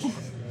I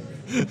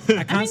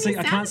can't you see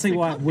sound so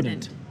why it confident.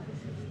 wouldn't.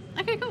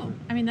 Okay, cool.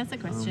 I mean, that's a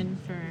question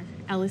for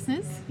our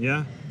listeners.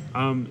 Yeah.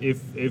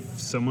 If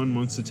someone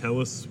wants to tell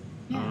us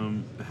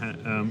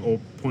Yeah. or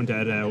point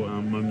out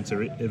our moments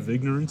of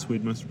ignorance,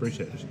 we'd most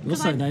appreciate it.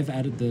 Also, I- they've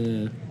added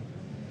the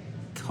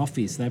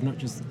coffee, so they've not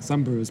just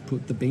some brewers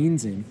put the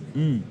beans in,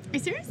 Are you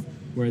serious?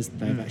 whereas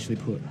they've actually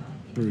put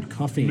brewed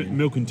coffee in.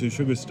 Milk and 2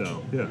 sugar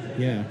style, yeah.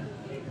 Yeah.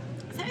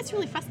 So it's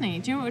really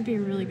fascinating. Do you know what would be a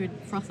really good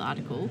froth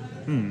article?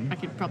 I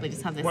could probably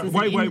just have this Wait, as,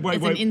 wait, an, wait,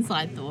 as wait. an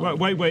inside thought.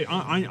 Wait.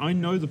 I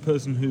know the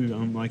person who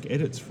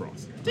edits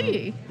froth. Do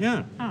you?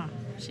 Yeah. Oh,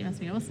 she must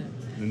be awesome.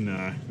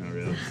 No, not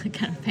really.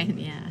 Kind of pain in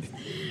the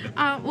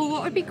ass. Well,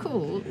 what would be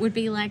cool would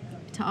be like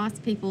to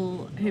ask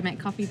people who make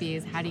coffee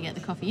beers, how do you get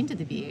the coffee into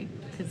the beer?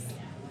 Because,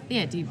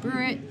 yeah, do you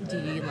brew it? Do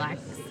you like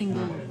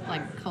single,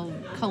 like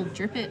cold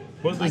drip it?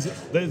 Well, Like,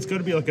 there's got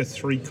to be like a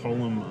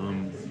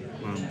 3-column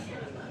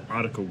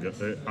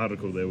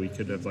article there. We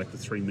could have like the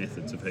 3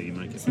 methods of how you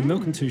make it. The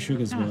milk and 2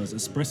 sugars was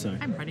espresso.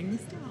 I'm writing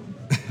this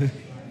down.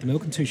 The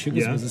milk and 2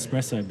 sugars Yeah. was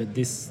espresso, but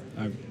this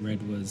I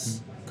read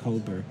was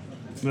cold brew.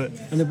 But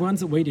And the ones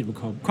that we did were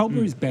cold. Cold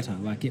brew is better.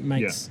 Like it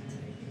makes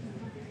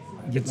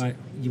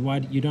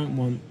you don't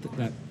want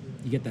that.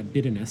 You get that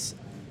bitterness,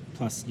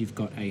 plus you've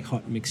got a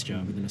hot mixture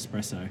with an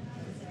espresso.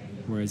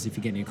 Whereas if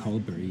you're getting a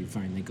cold brew, you've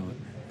only got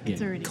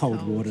It's already cold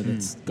cold. water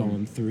that's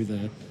gone through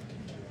the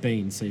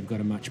beans, so you've got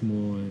a much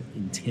more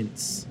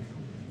intense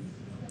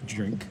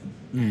drink,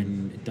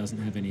 and it doesn't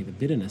have any of the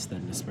bitterness that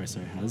an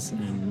espresso has,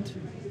 and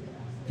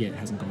yeah, it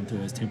hasn't gone through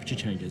those temperature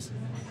changes.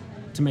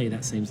 To me,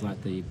 that seems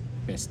like the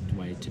best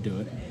way to do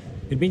it.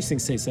 It'd be interesting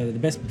to see. So the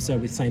best. So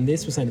we're saying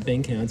the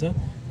bean counter,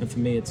 and for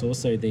me, it's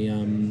also the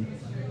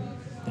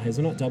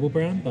hazelnut double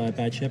brown by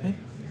Bad Shepherd.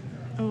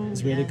 Oh,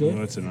 It's really yeah. good. oh,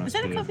 that's a nice Is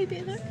that a beer. coffee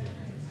beer though?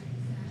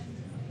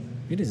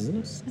 It is, isn't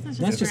it? Isn't it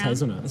That's just brown?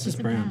 hazelnut. That's just Is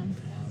it brown.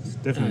 It's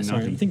definitely Sorry,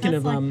 I'm nothing. thinking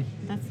That's of like,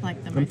 that's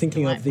like the I'm most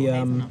thinking of the,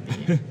 delightful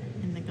hazelnut beer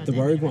in the goddamn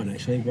Rogue universe. one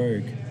actually,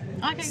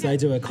 Rogue. Okay, So they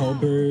do a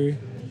cold brew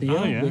beer,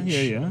 Oh yeah, which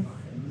yeah.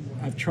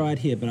 I've tried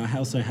here, but I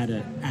also had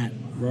it at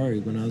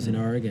Rogue when I was in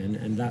Oregon,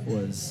 and that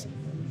was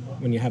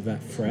when you have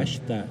that fresh,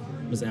 that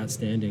was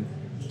outstanding. Do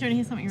you want to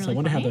hear something really So I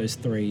wonder how funny? those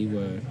 3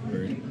 were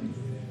brewed.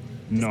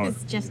 No.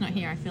 Because Jeff's not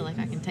here, I feel like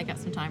I can take up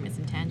some time with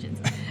some tangents.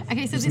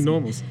 Okay, so Just this,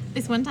 normals.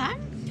 this one time,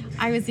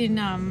 I was in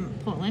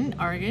Portland,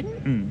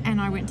 Oregon,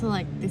 and I went to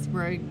like this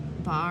Rogue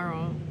bar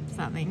or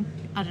something.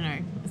 I don't know.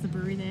 Is the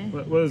brewery there?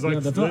 Well, there's like, Yeah,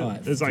 they've got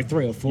like there's like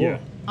 3 or 4. Yeah.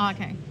 Oh,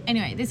 okay.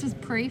 Anyway, this was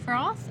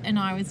pre-froth, and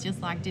I was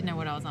just like, didn't know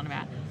what I was on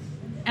about.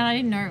 And I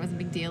didn't know it was a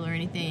big deal or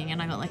anything, and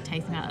I got like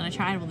tasting out, and I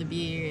tried all the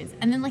beers.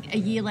 And then like a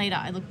year later,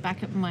 I looked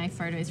back at my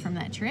photos from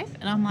that trip,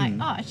 and I'm like,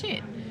 oh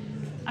shit,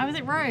 I was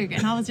at Rogue,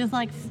 and I was just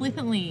like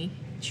flippantly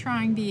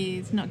trying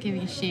beers, not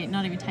giving a shit,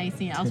 not even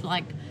tasting it. I was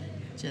like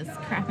just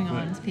crapping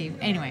on to people.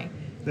 Anyway,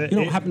 You know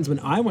what happens when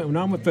I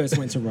first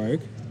went to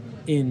Rogue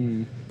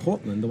in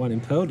Portland, the one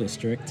in Pearl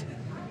District,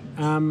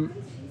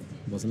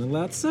 wasn't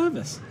allowed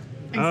service.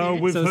 Oh,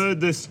 we've So- heard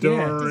this did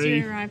story.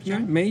 you arrive Yeah,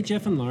 drunk? me,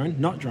 Jeff, and Lauren,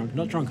 not drunk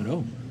at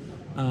all.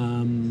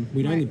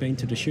 We'd only been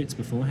to Deschutes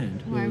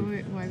beforehand. Why were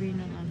you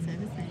not on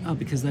service then? Oh,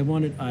 because they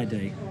wanted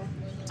ID.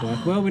 So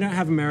like, well, we don't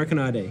have American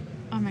ID.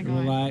 Oh my And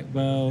we're god. like,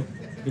 well,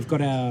 we've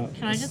got our.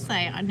 Can I just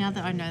say, now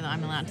that I know that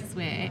I'm allowed to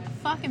swear,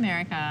 fuck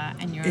America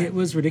and Europe. It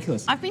was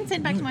ridiculous. I've been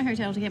sent back to my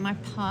hotel to get my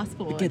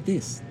passport Get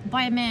this.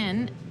 by a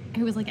man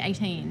who was like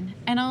 18.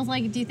 And I was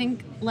like, do you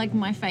think like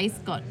my face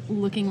got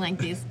looking like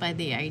this by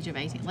the age of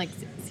 18? Like,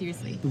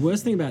 seriously. The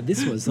worst thing about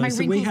this was, My so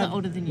we wrinkles had are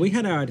older than you. we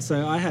had our.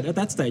 So I had at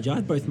that stage, I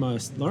had both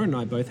Lauren and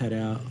I both had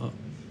our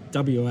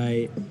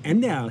WA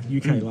and our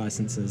UK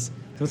licenses.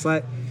 So it's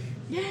like,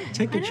 Yeah.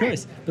 take I your know.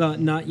 choice. But like,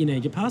 no, you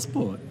need your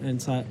passport. And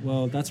it's like,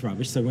 well, that's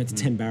rubbish. So we went to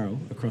 10 Barrel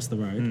across the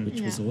road, which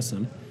was Yeah.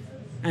 awesome.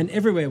 And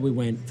everywhere we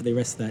went for the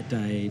rest of that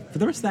day, for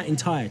the rest of that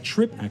entire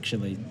trip,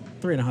 actually,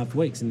 3.5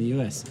 weeks in the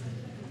US,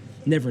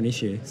 never an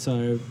issue.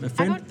 So the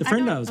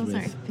friend I was with,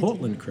 sorry,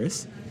 Portland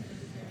Chris,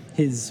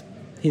 his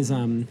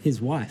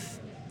wife,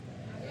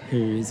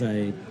 who is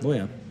a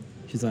lawyer,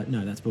 she's like,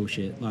 no, that's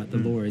bullshit. Like the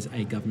law is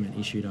a government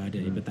issued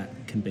ID, but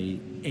that can be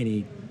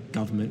any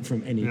government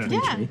from any Yeah.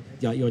 country.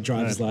 Yeah, your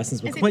driver's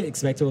license was Is it- completely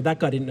acceptable. That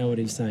guy didn't know what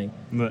he was saying.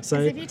 But- So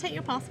Because if you take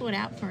your passport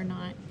out for a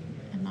night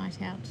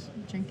out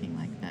drinking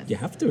like that, you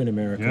have to in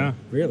America, Yeah.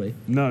 really.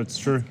 No, it's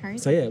true. crazy.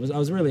 So yeah, I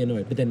was really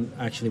annoyed. But then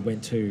I actually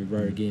went to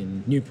Rogue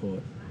in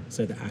Newport.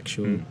 So the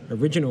actual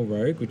original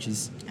Rogue, which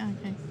is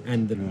Okay.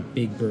 and the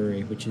big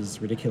brewery, which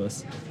is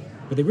ridiculous.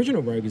 But the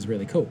original Rogue is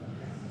really cool.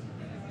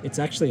 It's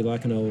actually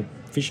like an old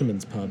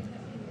fisherman's pub,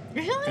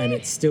 Really? and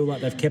it's still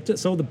like they've kept it.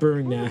 So all the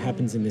brewing now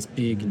happens in this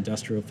big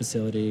industrial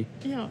facility.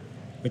 Yeah.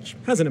 which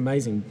has an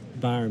amazing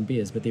bar and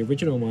beers, but the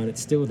original one,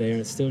 it's still there.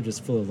 It's still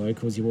just full of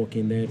locals. You walk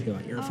in there, you're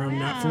like, you're from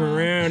not from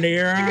around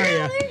here, are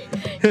you?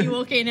 Really? You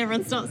walk in,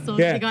 everyone starts talking.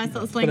 The guy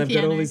starts playing but they've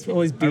piano. got all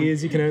these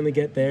beers you can only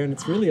get there, and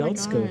it's really my old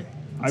school. God.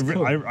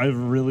 I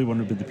really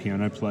want to be the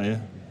piano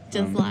player.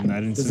 Just like- in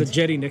that There's a instance.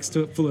 jetty next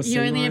to it full of You sea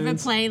only ever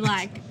lions. play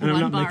like And I'm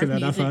one not bar of making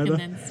that up music and either.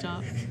 then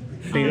stop.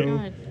 Oh Deal.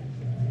 my God.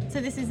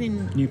 So this is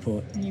in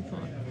Newport.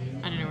 Newport.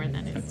 I don't know where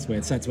that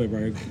is. That's where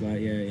Rogue,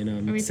 like, yeah,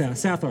 in we-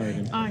 South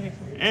Oregon. Oh, okay.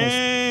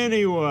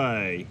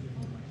 Anyway,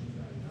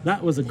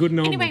 That was a good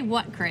normal. Anyway,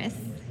 what, Chris?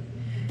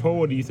 Paul,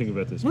 what do you think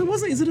about this? Well,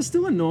 wasn't? Is it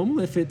still a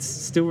normal if it's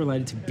still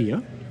related to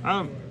beer?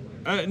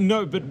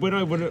 No, but when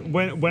I want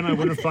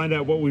to find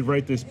out what we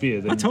rate this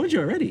beer, then I told you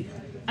already.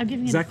 I'm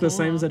giving it Exactly a the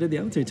 4. same as I did the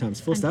other 2 times.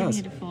 4 I'm stars.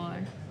 giving it a 4.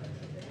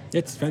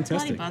 It's Bloody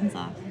fantastic.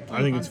 bunzer.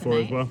 I think it's 4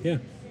 as well. Yeah.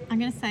 I'm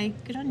going to say,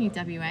 good on you,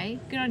 WA.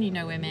 Good on you,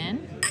 Nowhere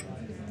Man.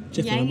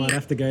 Jeff and I Yay. might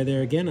have to go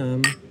there again.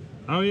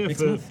 Oh yeah, Next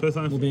for month. Perth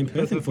We'll be in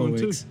Perth in 4 F1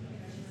 too. weeks.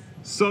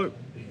 So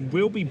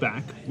we'll be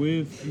back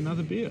with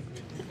another beer.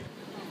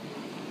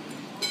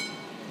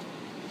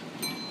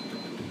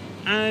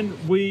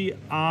 And we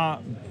are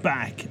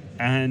back,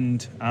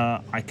 and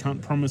I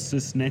can't promise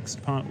this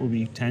next part will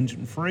be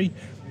tangent free,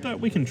 but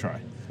we can try.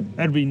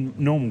 That'd be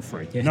normal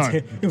free. Yeah, No.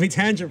 it'll be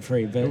tangent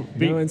free, but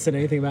be- no one said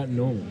anything about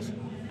normals.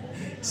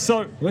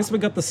 So At least we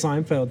got the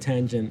Seinfeld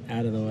tangent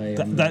out of the way.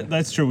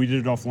 that's true. We did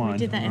it offline. We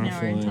did that in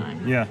our own Offline.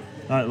 time. Yeah,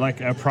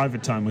 like our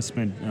private time was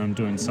spent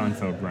doing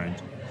Seinfeld range.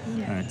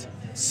 Yeah. Right.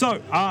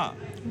 So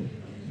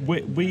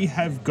we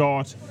have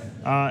got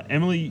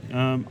Emily.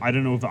 I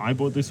don't know if I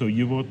bought this or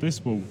you bought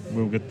this.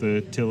 We'll get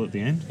the till at the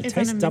end. It's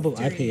tastes on a double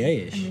mystery-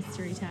 IPA-ish. A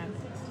mystery tab.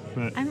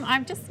 But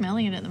I'm just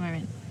smelling it at the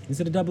moment. Is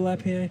it a double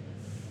IPA?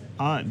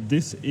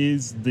 this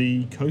is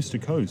the Coast to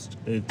Coast.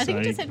 It's I think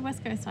it just said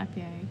West Coast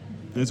IPA.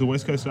 There's a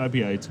West Coast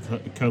IPA. It's a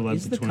collab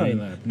Is the between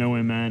collab?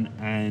 Nowhere Man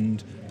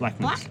and Blackman's.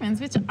 Blackman's,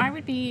 which I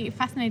would be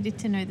fascinated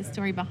to know the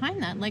story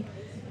behind that. Like,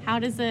 how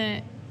does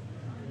a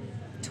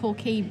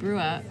Torquay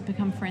brewer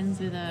become friends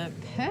with a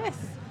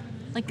Perth?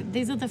 Like,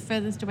 these are the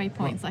furthest away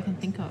points I can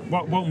think of.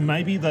 Well,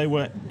 maybe they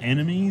were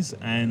enemies,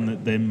 and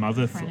that their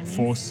mother Frenemies.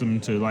 forced them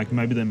to, like,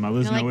 maybe their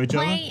mothers They're know like, each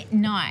other. play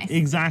nice.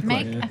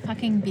 Exactly. Make Yeah. a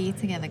fucking beer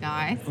together,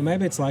 guys. Or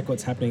maybe it's like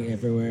what's happening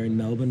everywhere in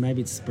Melbourne.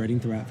 Maybe it's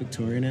spreading throughout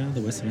Victoria now. The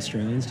Western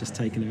Australians just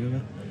taking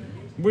over.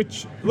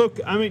 Which, look,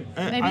 I mean,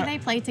 Maybe they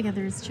play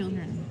together as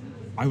children.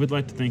 I would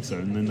like to think so,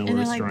 and then they And were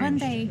they're like,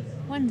 estranged.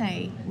 one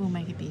day we'll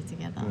make a beer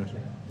together.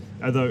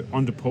 Although,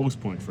 on to Paul's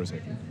point for a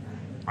second,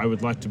 I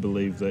would like to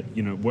believe that,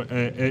 you know,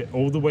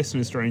 all the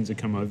Western Australians that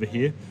come over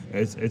here,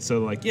 it's sort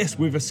of like, yes,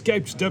 we've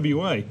escaped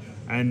WA.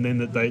 And then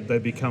that they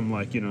become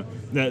like, you know,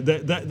 that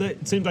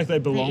it seems like they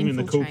belong in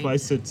the cool infiltrate.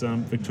 place that's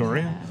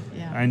Victoria.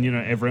 Yeah. And, you know,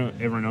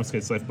 everyone else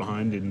gets left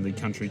behind in the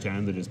country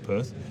town that is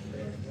Perth.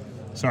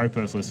 Sorry,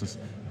 Perth listeners.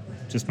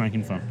 Just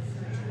making fun.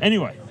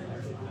 Anyway.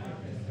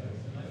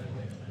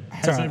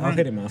 Has Sorry, I'll everyone-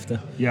 hit him after.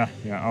 Yeah.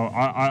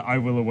 I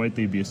will await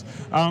the abuse.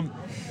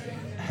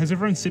 Has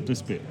everyone sipped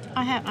this beer?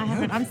 I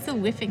haven't. I'm still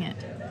whiffing it.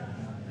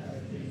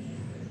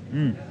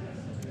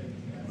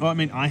 Well, I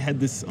mean, I had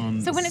this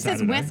on So when it says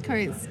Saturday. West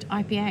Coast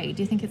IPA,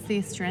 do you think it's the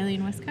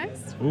Australian West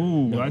Coast?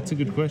 Ooh, that's a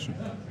good question.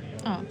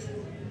 Oh,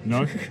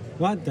 No?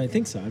 Well, I don't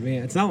think so. I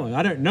mean, it's not.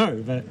 I don't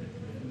know, but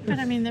but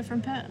I mean they're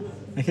from Perth.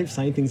 I keep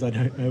saying things I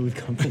don't know with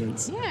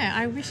confidence. Yeah,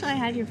 I wish I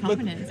had your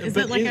confidence. Is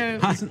but it like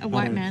isn't- a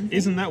white man?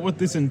 Isn't that what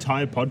this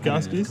entire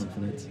podcast is?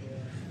 Confidence.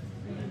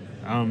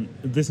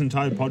 This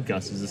entire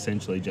podcast is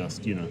essentially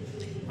just, you know,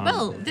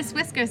 Well, this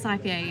West Coast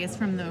IPA is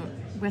from the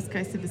West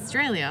Coast of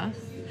Australia,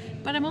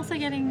 but I'm also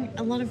getting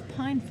a lot of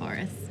pine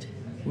forest.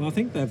 Well, I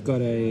think they've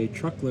got a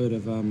truckload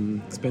of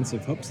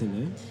expensive hops in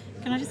there.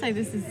 Can I just say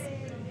this is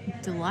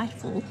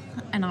delightful,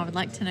 and I would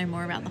like to know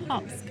more about the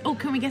hops. Oh,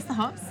 can we guess the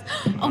hops?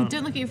 Oh,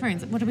 don't look at your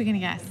phones. What are we going to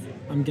guess?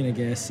 I'm gonna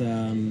guess Go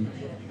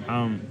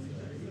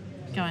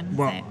on,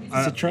 well, say it.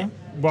 Citra,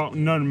 well,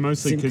 no,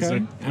 mostly because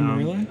Simcoe,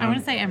 Amarillo, I want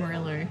to say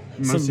Amarillo.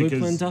 some mostly Lupulin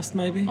 'cause- dust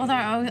maybe. Although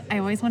I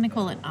always want to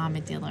call it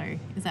armadillo.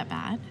 Is that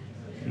bad?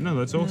 no,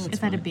 that's awesome. Is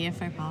that a beer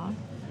faux pas?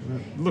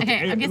 Look,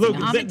 Okay, I'm guessing look,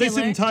 this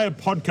armadillo. entire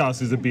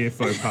podcast is a beer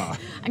faux pas.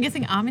 I'm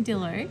guessing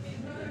armadillo.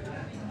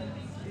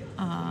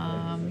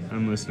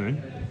 I'm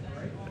listening.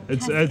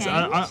 It's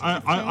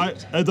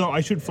Cascade? although I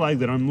should flag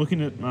that I'm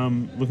looking at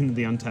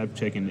the Untapped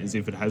check-in as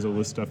if it has all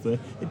this stuff there.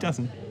 It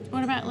doesn't.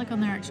 What about like on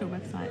their actual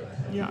website?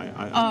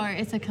 Yeah, Oh,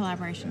 it's a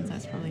collaboration, so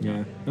it's probably Yeah,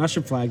 not. and I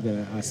should flag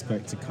that I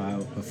spoke to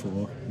Kyle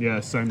before,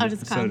 yeah. So Oh,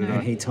 does Kyle did know?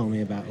 and I. he told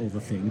me about all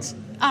the things.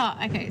 Oh,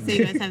 okay. So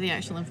you guys have the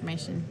actual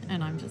information,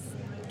 and I'm just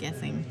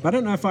guessing. But I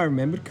don't know if I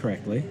remembered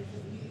correctly.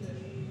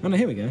 Oh no,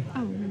 here we go.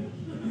 Oh,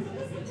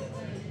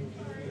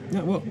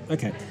 No, well,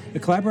 okay. A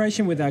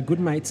collaboration with our good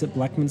mates at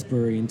Blackman's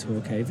Brewery in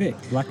Torquay, Vic.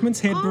 Blackman's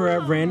head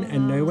brewer Ren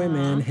and Nowhere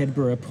Man head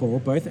brewer Paul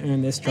both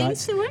earned their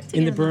stripes to work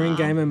in the together. brewing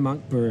game of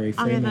Monk Brewery,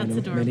 Oh, yeah, that's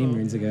Fremantle, many adorable.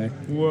 moons ago.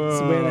 Whoa.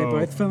 It's where they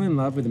both fell in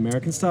love with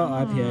American-style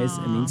IPAs,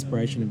 and the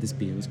inspiration of this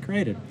beer was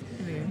created.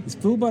 there we go. This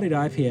full-bodied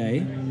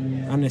IPA,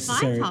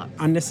 Fine talk.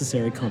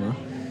 unnecessary comma,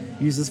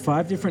 uses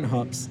 5 different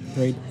hops.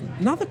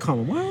 Another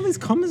comma. Why are all these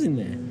commas in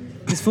there?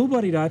 This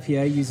full-bodied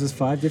IPA uses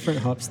 5 different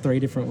hops 3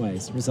 different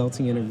ways,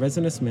 resulting in a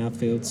resinous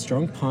mouthfeel,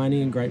 strong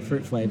piney and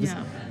grapefruit flavours,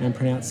 and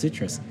pronounced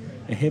citrus.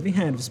 A heavy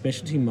hand of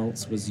specialty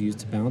malts was used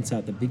to balance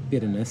out the big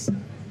bitterness,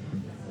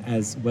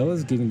 as well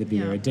as giving the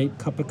beer a deep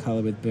copper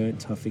colour with burnt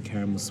toffee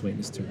caramel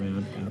sweetness to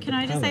round out Can the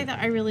I just say palate. that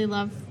I really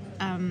love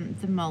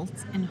the malt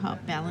and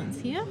hop balance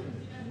here?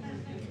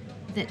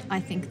 That I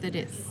think that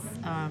it's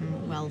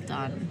well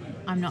done.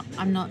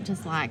 I'm not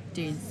just like,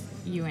 dudes,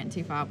 you went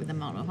too far with the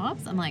malt or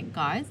hops. I'm like,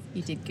 guys,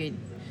 you did good.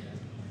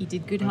 You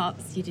did good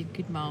hops. You did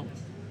good malt.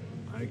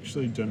 I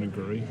actually don't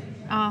agree.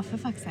 Oh, for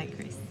fuck's sake,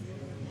 Chris.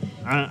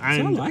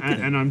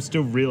 And I'm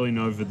still reeling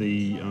over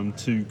the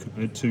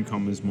two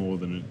commas more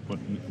than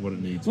what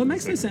it needs. Well, it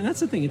makes no sense. That's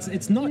the thing.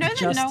 It's not You know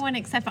just... that no one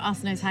except for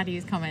us knows how to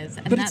use commas,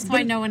 and But that's it's- why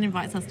but- no one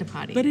invites us to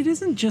party. But it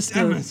isn't just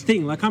Damn a it.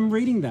 thing. Like, I'm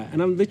reading that,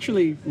 and I'm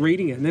literally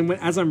reading it, and then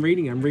as I'm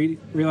reading it, I'm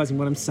realising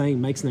what I'm saying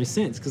makes no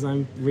sense because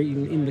I'm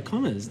reading in the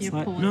commas. It's You're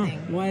like,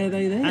 pausing. why are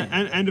they there?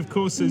 And of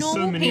course, there's so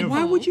Normal many people. of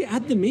Why would you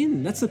add them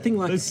in? That's the thing.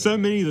 Like, there's so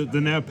many that they're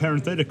now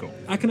parenthetical.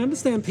 I can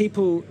understand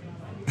people,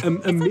 like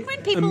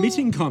when people-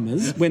 omitting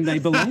commas when they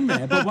belong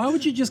there, but why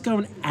would you just go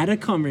and add a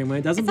comma in where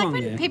it doesn't it's like belong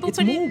when there? people It's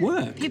put more in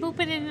work. people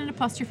put in an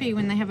apostrophe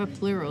when they have a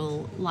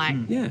plural, like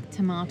Yeah.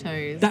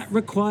 tomatoes. That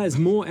requires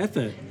more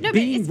effort. no, but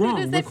Being it's wrong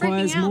because they're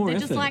requires freaking out. more They're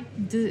effort. just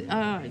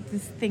like,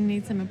 this thing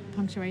needs some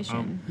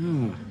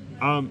punctuation.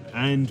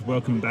 And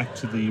welcome back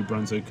to the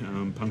Brunswick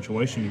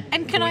punctuation.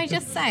 And can I collector.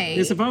 just say,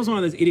 Yes, if I was one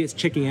of those idiots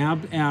checking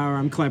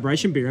our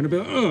collaboration beer and I'd be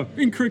like, oh,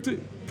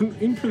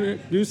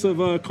 incorrect use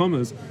of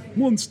commas,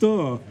 1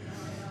 star.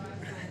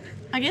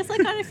 I guess I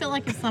kind of feel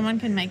like if someone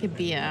can make a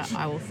beer,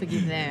 I will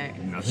forgive their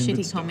Nothing but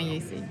shitty stuff. comma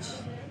usage.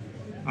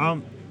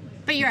 Um,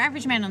 But your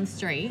average man on the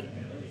street,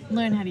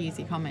 learn how to use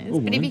your commas. Or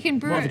But if woman. you can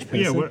brew Average it,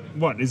 person. yeah.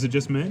 What is it?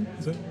 Just men?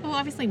 Is it? well,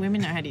 obviously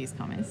women know how to use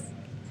commas.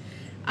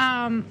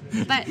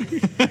 But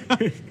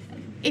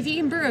if you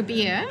can brew a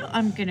beer,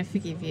 I'm going to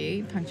forgive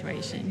you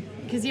punctuation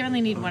because you only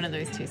need one of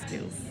those 2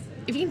 skills.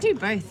 If you can do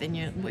both, then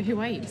who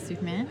are you,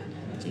 Superman?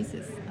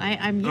 Jesus,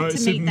 I'm yet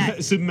to meet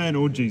that Superman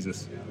or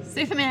Jesus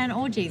Superman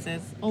or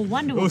Jesus or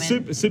Wonder or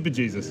Woman. Super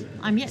Jesus.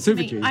 I'm yet to Super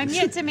meet. Jesus. I'm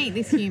yet to meet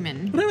this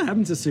human. Whatever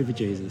happened to Super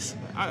Jesus?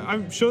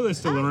 I'm sure they're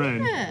still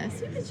around. Yeah,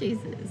 Super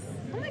Jesus.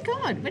 Oh my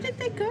God, where did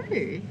they go?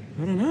 I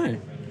don't know.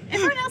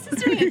 Everyone else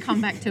is doing a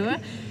comeback tour.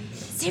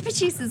 Super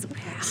Jesus. Wow.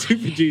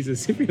 Super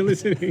Jesus, if you're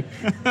listening.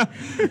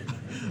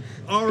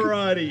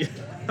 Alrighty.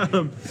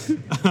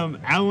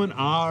 Alan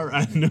R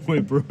at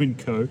Nowhere Brewing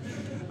Co.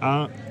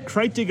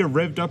 Crate Digger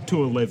revved up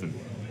to 11.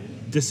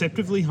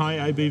 Deceptively high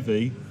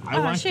ABV. I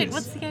Oh like shit! this.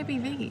 What's the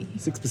ABV?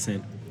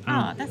 6%.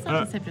 Oh, that's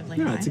not deceptively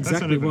No, high. it's not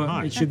exactly even what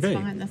high. it should That's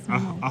be. fine. That's a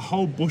normal.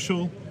 whole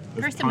bushel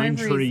of First pine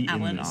over tree is in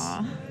Alan this.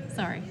 R.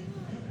 Sorry.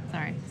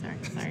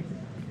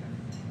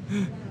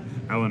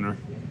 Eleanor.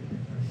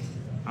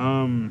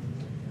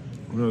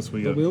 What else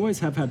we But got? we always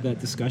have had that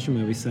discussion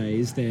where we say,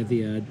 is there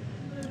the,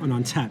 on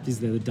Untapped, is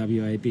there the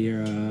WA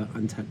beer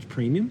Untapped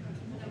Premium?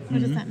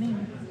 What does that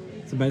mean?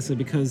 So basically,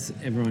 because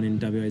everyone in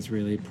WA is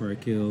really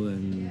parochial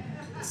and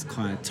it's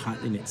quite a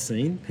tightly knit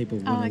scene, people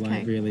want to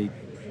okay.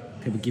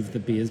 people give the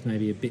beers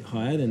maybe a bit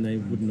higher than they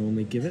would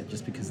normally give it,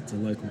 just because it's a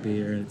local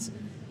beer and it's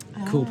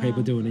cool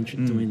people doing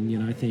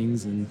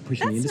things and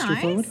pushing the That's industry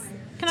nice. forward.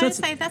 Can So I it's-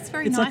 say that's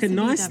very It's nice like a of you,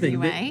 nice thing,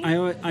 but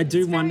WA. I do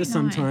It's very wonder nice.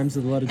 sometimes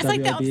with a lot of It's WA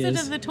like the opposite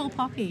beers. of the tall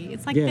poppy.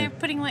 It's like Yeah. they're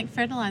putting like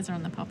fertilizer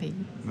on the poppy.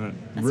 Right.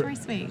 That's very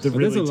sweet. The Well,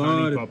 really there's a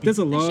tiny lot. poppy. There's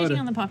a They're lot shitting of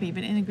on the poppy,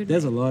 but in a good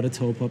there's way. a lot of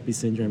tall poppy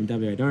syndrome in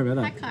WA. Don't worry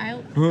about Hi, that.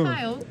 Kyle.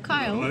 Huh.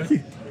 Kyle.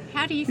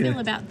 How do you feel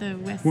about the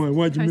West?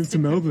 Why'd you move coast to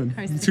Melbourne?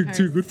 Coast to Too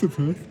coast? good for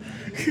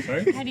Perth.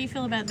 Sorry? How do you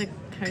feel about the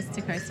coast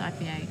to coast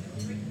IPA?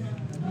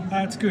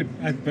 It's good,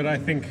 but I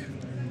think,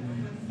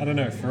 I don't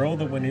know, for all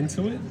that went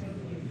into it,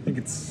 I think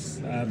it's,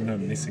 I don't know,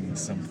 missing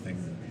something.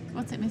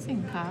 What's it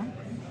missing, Kyle?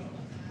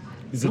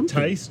 Is it Something.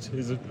 taste?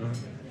 Is it?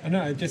 I don't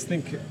know, I just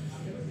think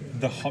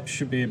the hops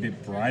should be a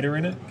bit brighter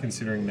in it,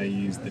 considering they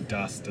use the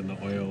dust and the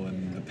oil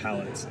and the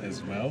pallets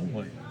as well.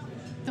 Like,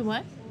 The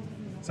what?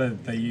 so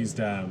they used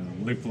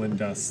lupulin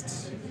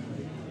dust.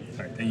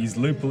 Sorry, they used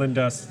lupulin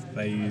dust.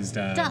 They used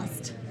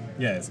Dust.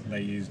 Yes,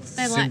 they used.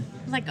 They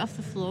like off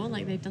the floor,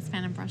 like they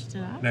dustpan and brushed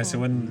it up. No, so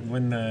or-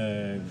 when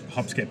the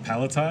hops get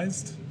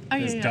palletized, Oh,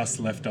 there's yeah. dust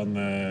left on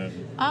the.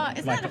 Oh,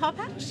 is like- that hop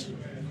hash?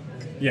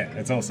 Yeah,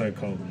 it's also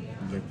called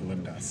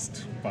lupulin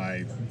dust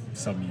by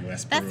some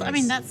US brewers. That's. I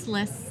mean, that's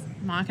less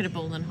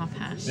marketable than hop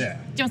hash. Yeah. Do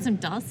you want some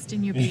dust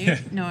in your beer? Yeah.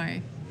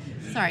 No.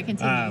 Sorry,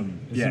 continue. Yeah, Isn't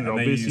it and they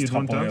obvious used you'd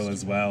want hop oil dust?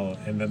 as well,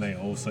 and then they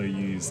also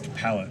used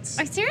pallets.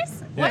 Are you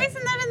serious? Why Yeah.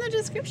 isn't that in the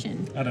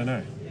description? I don't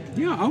know.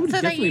 Yeah, I would So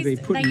they definitely be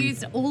used, putting. they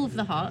used all of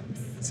the hops.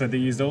 So they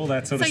used all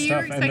that sort So of you stuff,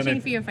 were and then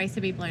expecting for your face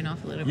to be blown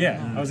off a little bit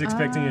yeah, more. I was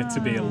expecting it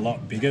to be a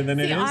lot bigger than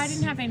it See, is. I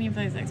didn't have any of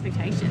those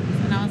expectations,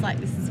 and I was like,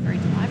 "This is very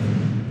delightful."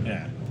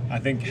 Yeah, I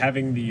think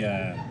having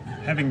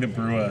the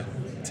brewer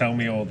tell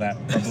me all that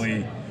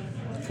probably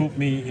put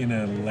me in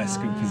a less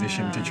good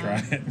position to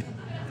try it.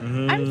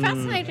 I'm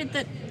fascinated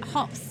that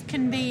hops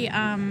can be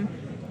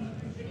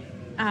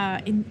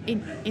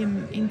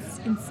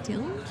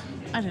instilled.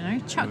 I don't know,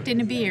 chucked in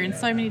a beer in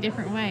so many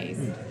different ways.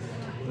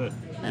 But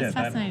That's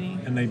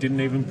fascinating. And they didn't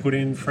even put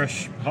in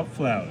fresh hop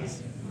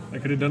flowers. They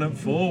could have done it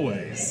 4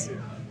 ways.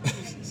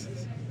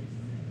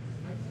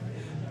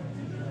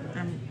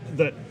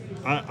 that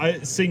I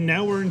see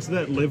now we're into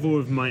that level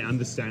of my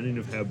understanding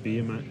of how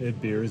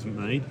beer is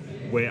made,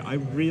 where I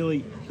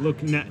really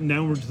look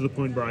now we're to the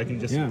point where I can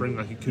just bring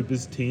like a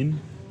Cooper's tin.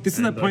 This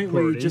is the and, point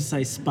pour where it you in. just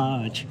say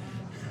sparge.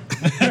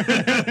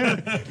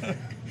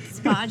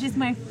 Sparge is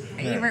my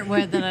favourite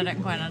word that I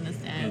don't quite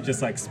understand.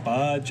 Just like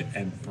sparge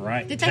and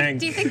bright Do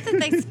tank. you think that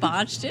they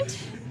sparged it?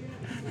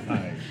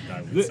 I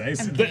would say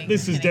so. I'm kidding.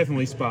 This is kidding.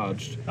 definitely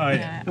sparged. Oh,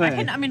 yeah. Oh, I yeah.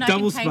 can. I mean,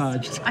 Double I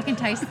can taste. sparged. I can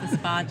taste the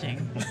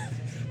sparging.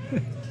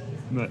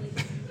 But,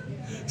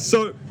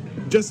 so,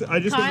 I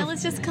just Kyle wanna-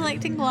 is just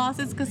collecting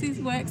glasses because he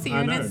works here, I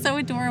and know. it's so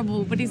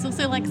adorable. But he's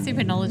also like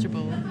super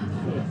knowledgeable.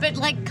 But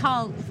like,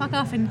 Kyle, fuck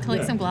off and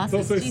collect some glasses.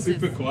 It's also Jesus.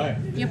 super quiet.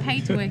 You're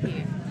paid to work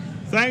here.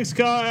 Thanks,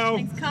 Kyle.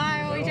 Thanks,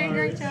 Kyle. You're doing a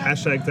great job.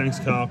 Hashtag thanks,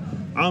 Kyle.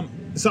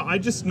 So I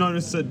just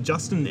noticed that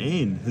Justin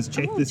Ann has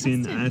checked this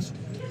in Justin.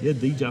 at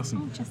the Justin,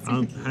 Oh,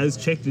 Justin. has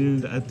checked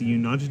in at the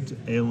United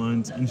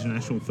Airlines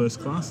International First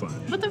Class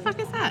Lounge. What the fuck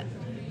is that?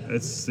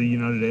 It's the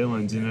United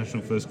Airlines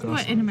International First Class.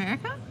 What, in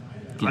America?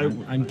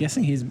 I'm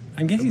guessing he's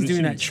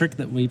doing that trick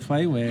that we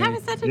play where How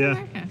is that in Yeah.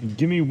 America?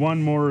 Give me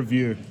one more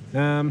review.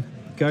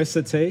 Ghost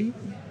tea,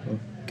 or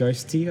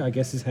ghosty, I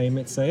guess is how you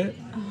might say it.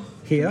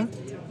 Here,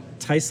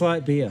 tastes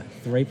like beer,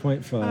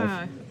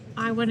 3.5.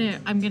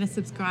 I'm gonna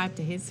subscribe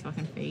to his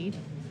fucking feed.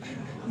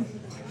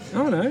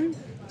 Oh no,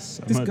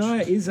 So this much-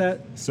 guy is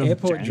at so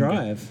Airport much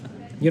Drive.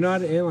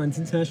 United Airlines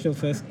International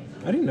First.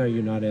 I didn't know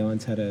United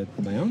Airlines had a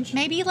lounge.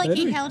 Maybe like They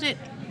he do. held it.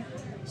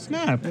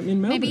 Snap.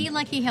 in Melbourne. Maybe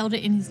like he held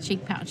it in his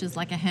cheek pouches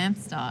like a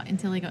hamster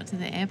until he got to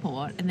the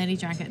airport, and then he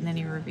drank it, and then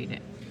he reviewed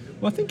it.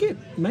 Well, I think it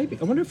maybe.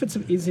 I wonder if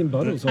is in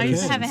bottles or I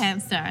used to cans. have a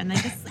hamster, and they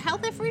just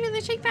held their fruit in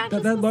their cheek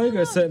pouches. That for logo so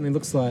long. certainly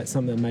looks like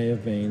something that may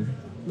have been.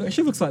 It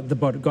actually looks like the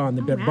guy on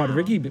the Oh, wow.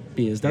 Bodrigi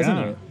beers, doesn't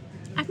Yeah. it?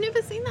 I've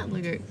never seen that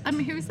logo. I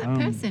mean, who is that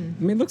person?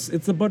 I mean, it's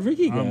the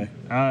Bodrigi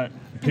guy.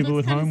 People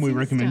looks at home, kinda we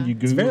recommend you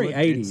sinister. Google very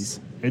it. 80s.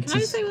 It's Can I a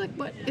just say, like,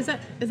 what is that?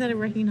 Is that a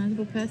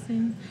recognizable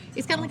person?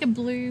 It's got like a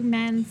blue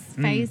man's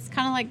face,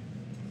 kind of like.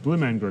 Blue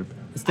Man Group.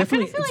 It's I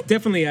kinda definitely feel like-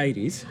 definitely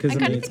 80s because I I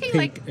kind mean of it's thinking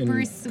pink like and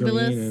Bruce green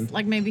Willis, and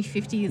like maybe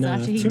 50 years No,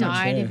 after he too much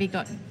died, hair. if he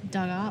got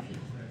dug up, Too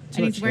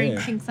and he's much wearing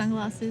hair. pink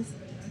sunglasses,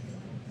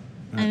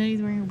 and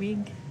he's wearing a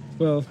wig.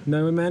 well,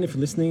 Noah Man if you're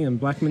listening and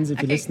Blackmans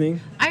if you're listening,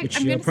 which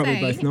I'm you're gonna probably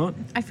say, both not.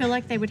 I feel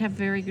like they would have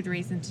very good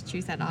reason to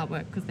choose that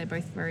artwork because they're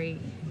both very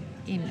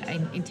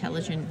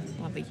intelligent,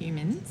 lovely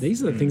humans.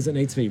 These are the things that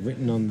need to be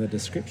written on the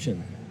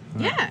description.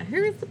 Yeah, who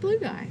is the blue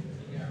guy?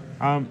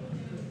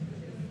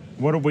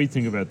 What do we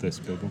think about this,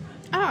 people?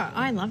 Oh,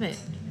 I love it.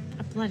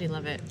 I bloody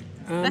love it.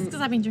 That's because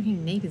I've been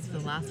drinking Negus for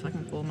the last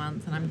fucking 4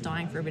 months and I'm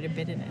dying for a bit of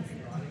bitterness.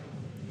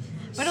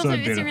 But So also,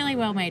 it's bitter. a really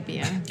well made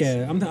beer.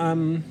 Yeah, I'm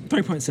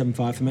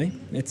 3.75 for me.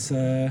 It's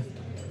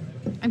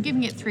I'm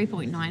giving it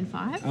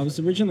 3.95. I was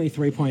originally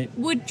 3.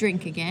 Would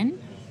drink again.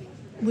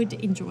 Would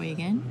enjoy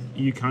again.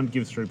 You can't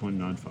give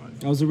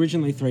 3.95. I was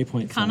originally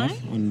 3.5 Can't I?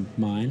 on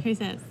mine. Who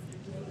says?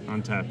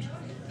 Untapped.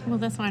 Well,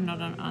 that's why I'm not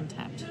on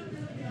Untapped.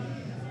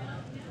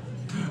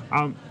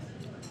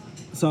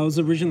 So I was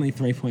originally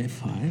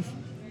 3.5,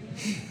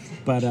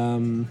 but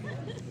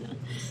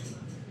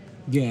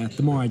yeah,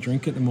 the more I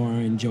drink it, the more I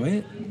enjoy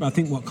it. But I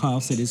think what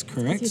Kyle said is What's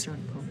correct. your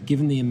drawing pool?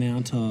 Given the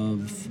amount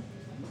of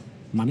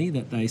money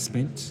that they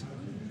spent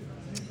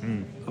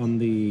on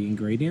the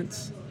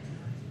ingredients,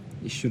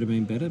 it should have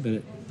been better. But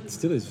it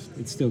still is.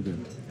 It's still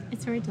good.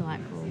 It's very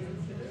delightful.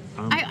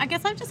 I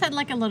guess I've just had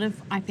like a lot of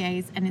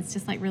IPAs and it's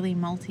just like really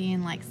malty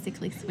and like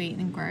sickly sweet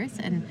and gross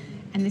and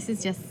this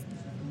is just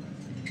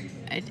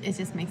it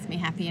just makes me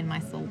happy in my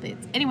soul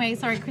bits. Anyway,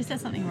 sorry, Chris has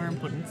something more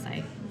important to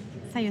say.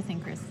 Say your thing,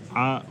 Chris.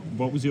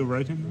 What was your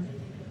rating?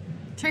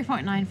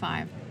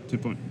 3.95.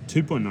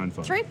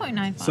 2.95.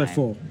 3.95. So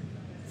 4.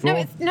 No,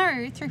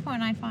 it's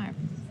 3.95.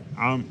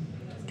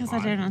 Because I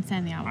don't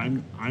understand the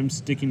artwork. I'm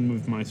sticking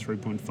with my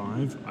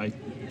 3.5. I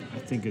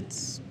think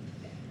it's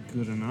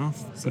good enough.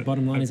 So the but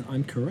bottom line is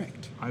I'm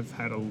correct. I've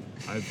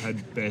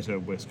had better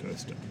West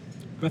Coaster.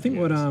 But I think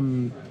what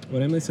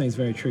Emily's saying is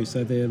very true.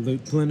 So the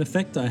Lupulin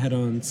Effect I had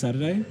on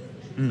Saturday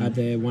had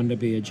their Wonder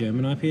Beer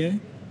German IPA,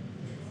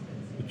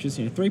 which is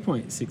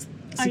 3.6.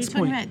 Oh, you're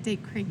talking about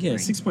Deep Creek? Yeah, Brewing.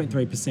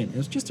 6.3%. It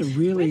was just a Where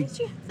really did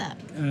you have that?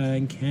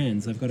 in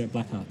cans. I've got it at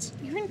Black Hearts.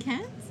 You're in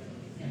cans?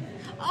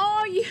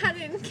 Oh, you had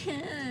it in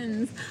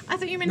cans. I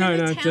thought you meant No, in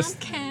the no, town just-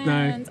 cans.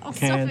 no, Oh,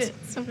 cans.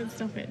 Stop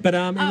it. But, it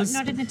oh, was-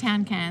 not in the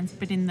town cans,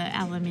 but in the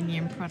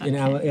aluminium product In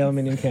cans.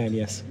 aluminium can,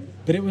 yes.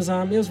 But it was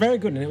very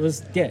good, and it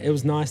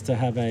was nice to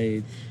have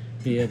a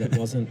beer that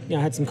wasn't. I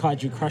had some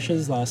Kaiju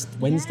Crushers last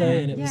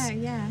Wednesday, and it was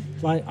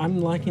like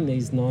I'm liking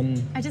these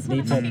I just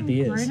want a non-NEPA fucking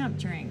beers. grown-up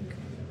drink.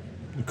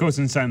 Of course,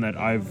 in saying that,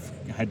 I've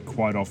had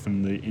quite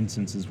often the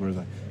instances where I was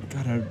like,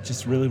 God, I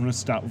just really want to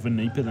start with a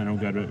NEPA, then I'll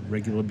go to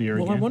regular beer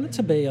Well, again. I want it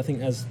to be, I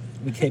think, as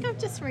we I keep think I've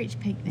just reached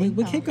peak we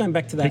Nipah. keep going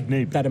back to Big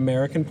Neep. that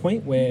American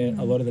point where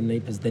a lot of the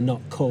Neepers, they're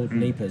not called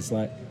Neepers.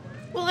 Like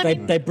Well, I they,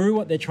 mean, they brew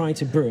what they're trying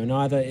to brew, and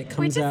either it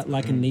comes just- out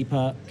like a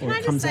Neepa can or I it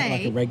just comes out say,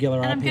 like a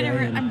regular and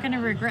IPA. I'm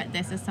gonna regret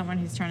this as someone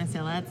who's trying to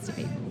sell ads to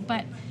people,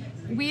 but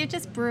we are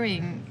just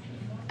brewing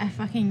a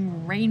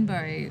fucking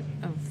rainbow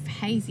of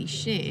hazy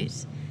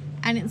shit,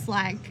 and it's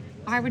like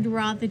I would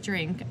rather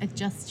drink a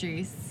Just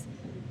Juice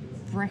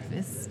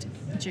breakfast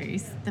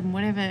juice than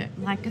whatever,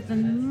 like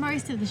than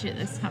most of the shit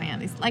that's coming out.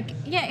 This, like,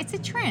 yeah, it's a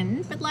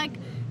trend, but like,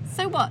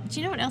 so what? Do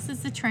you know what else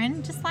is the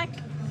trend? Just like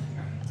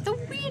the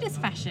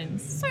weirdest fashion.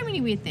 So many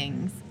weird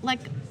things. Like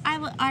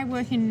I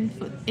work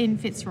in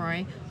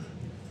Fitzroy.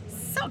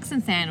 Socks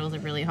and sandals are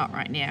really hot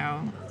right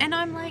now, and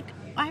I'm like,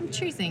 I'm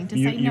choosing to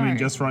say You no. mean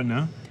just right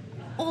now?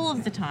 All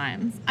of the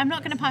times. I'm not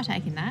going to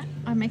partake in that.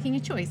 I'm making a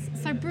choice.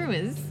 So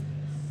brewers,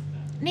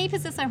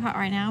 Neepers are so hot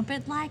right now,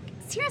 but like,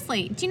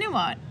 seriously, do you know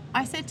what?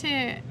 I said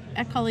to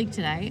a colleague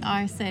today,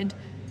 I said,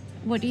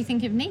 what do you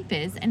think of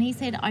Neepers? And he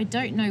said, I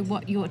don't know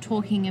what you're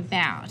talking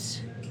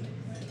about.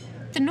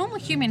 The normal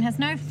human has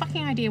no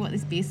fucking idea what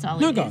this beer style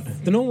No, is. God,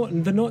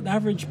 the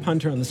average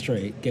punter on the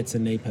street gets a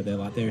Neepa. They're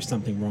like, there's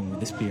something wrong with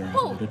this beer I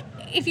Well, ordered.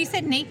 if you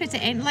said Neepa to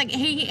end, like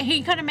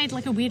he kind of made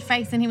like a weird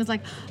face and he was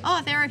like,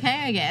 oh, they're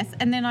okay, I guess.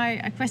 And then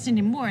I questioned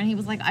him more and he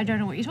was like, I don't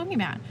know what you're talking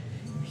about.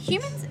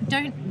 Humans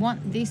don't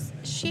want this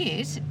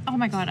shit. Oh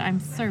my God, I'm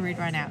so rude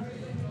right now.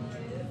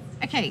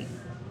 Okay,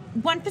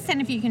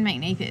 1% of you can make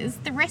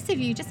Neepas. The rest of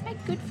you just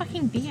make good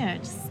fucking beer.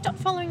 Just stop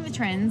following the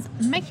trends.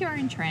 Make your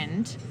own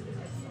trend.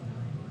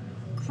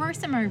 Grow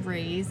some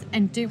ovaries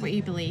and do what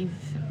you believe,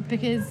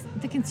 because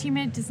the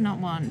consumer does not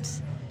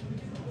want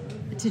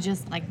to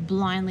just like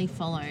blindly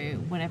follow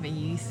whatever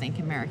you think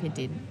America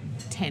did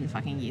 10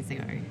 fucking years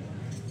ago.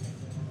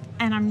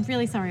 And I'm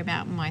really sorry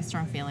about my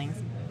strong feelings,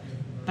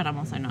 but I'm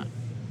also not.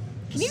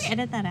 Can you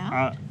edit that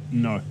out?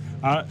 No.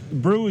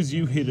 Brewers,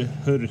 you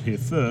heard it here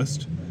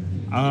first.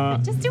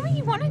 Just do what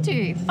you want to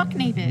do. Fuck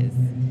Neepers.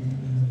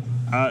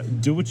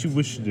 Do what you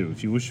wish to do.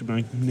 If you wish to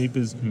make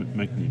Neepers,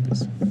 make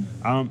Neepers.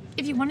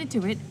 If you want to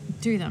do it,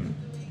 do them.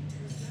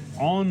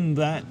 On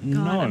that God,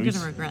 note, I'm going to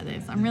regret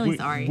this. I'm really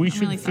sorry. we I'm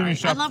should really sorry.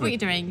 finish I up love the- what you're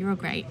doing. You're all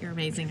great. You're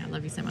amazing. I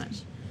love you so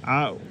much.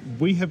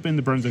 we have been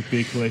the Brunswick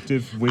Beer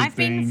Collective. I've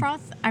been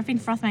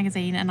Froth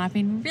Magazine, and I've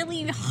been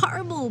really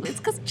horrible. It's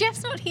because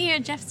Jeff's not here.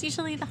 Jeff's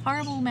usually the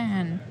horrible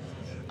man.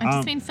 I've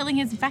just been filling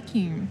his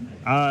vacuum.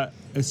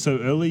 So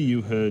early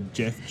you heard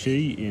Jeff Chi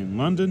in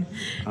London.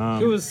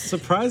 It was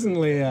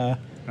surprisingly, He was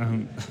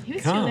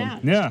chilled calm.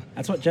 out. Yeah,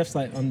 that's what Jeff's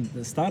like on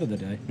the start of the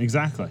day.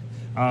 exactly.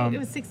 It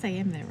was 6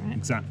 a.m. there, right?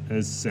 It's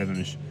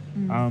 7ish.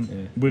 Yeah.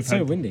 We've So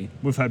had windy.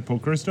 We've had Paul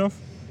Christoph.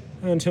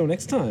 Until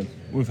next time.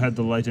 We've had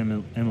the late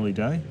Emily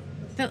Day.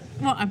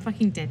 Well, I'm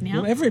fucking dead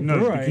now. Well, every No,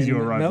 brewer because you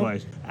in arrived Mel-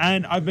 late.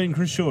 And I've been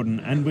Chris Jordan,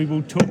 and we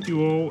will talk to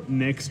you all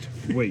next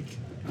week.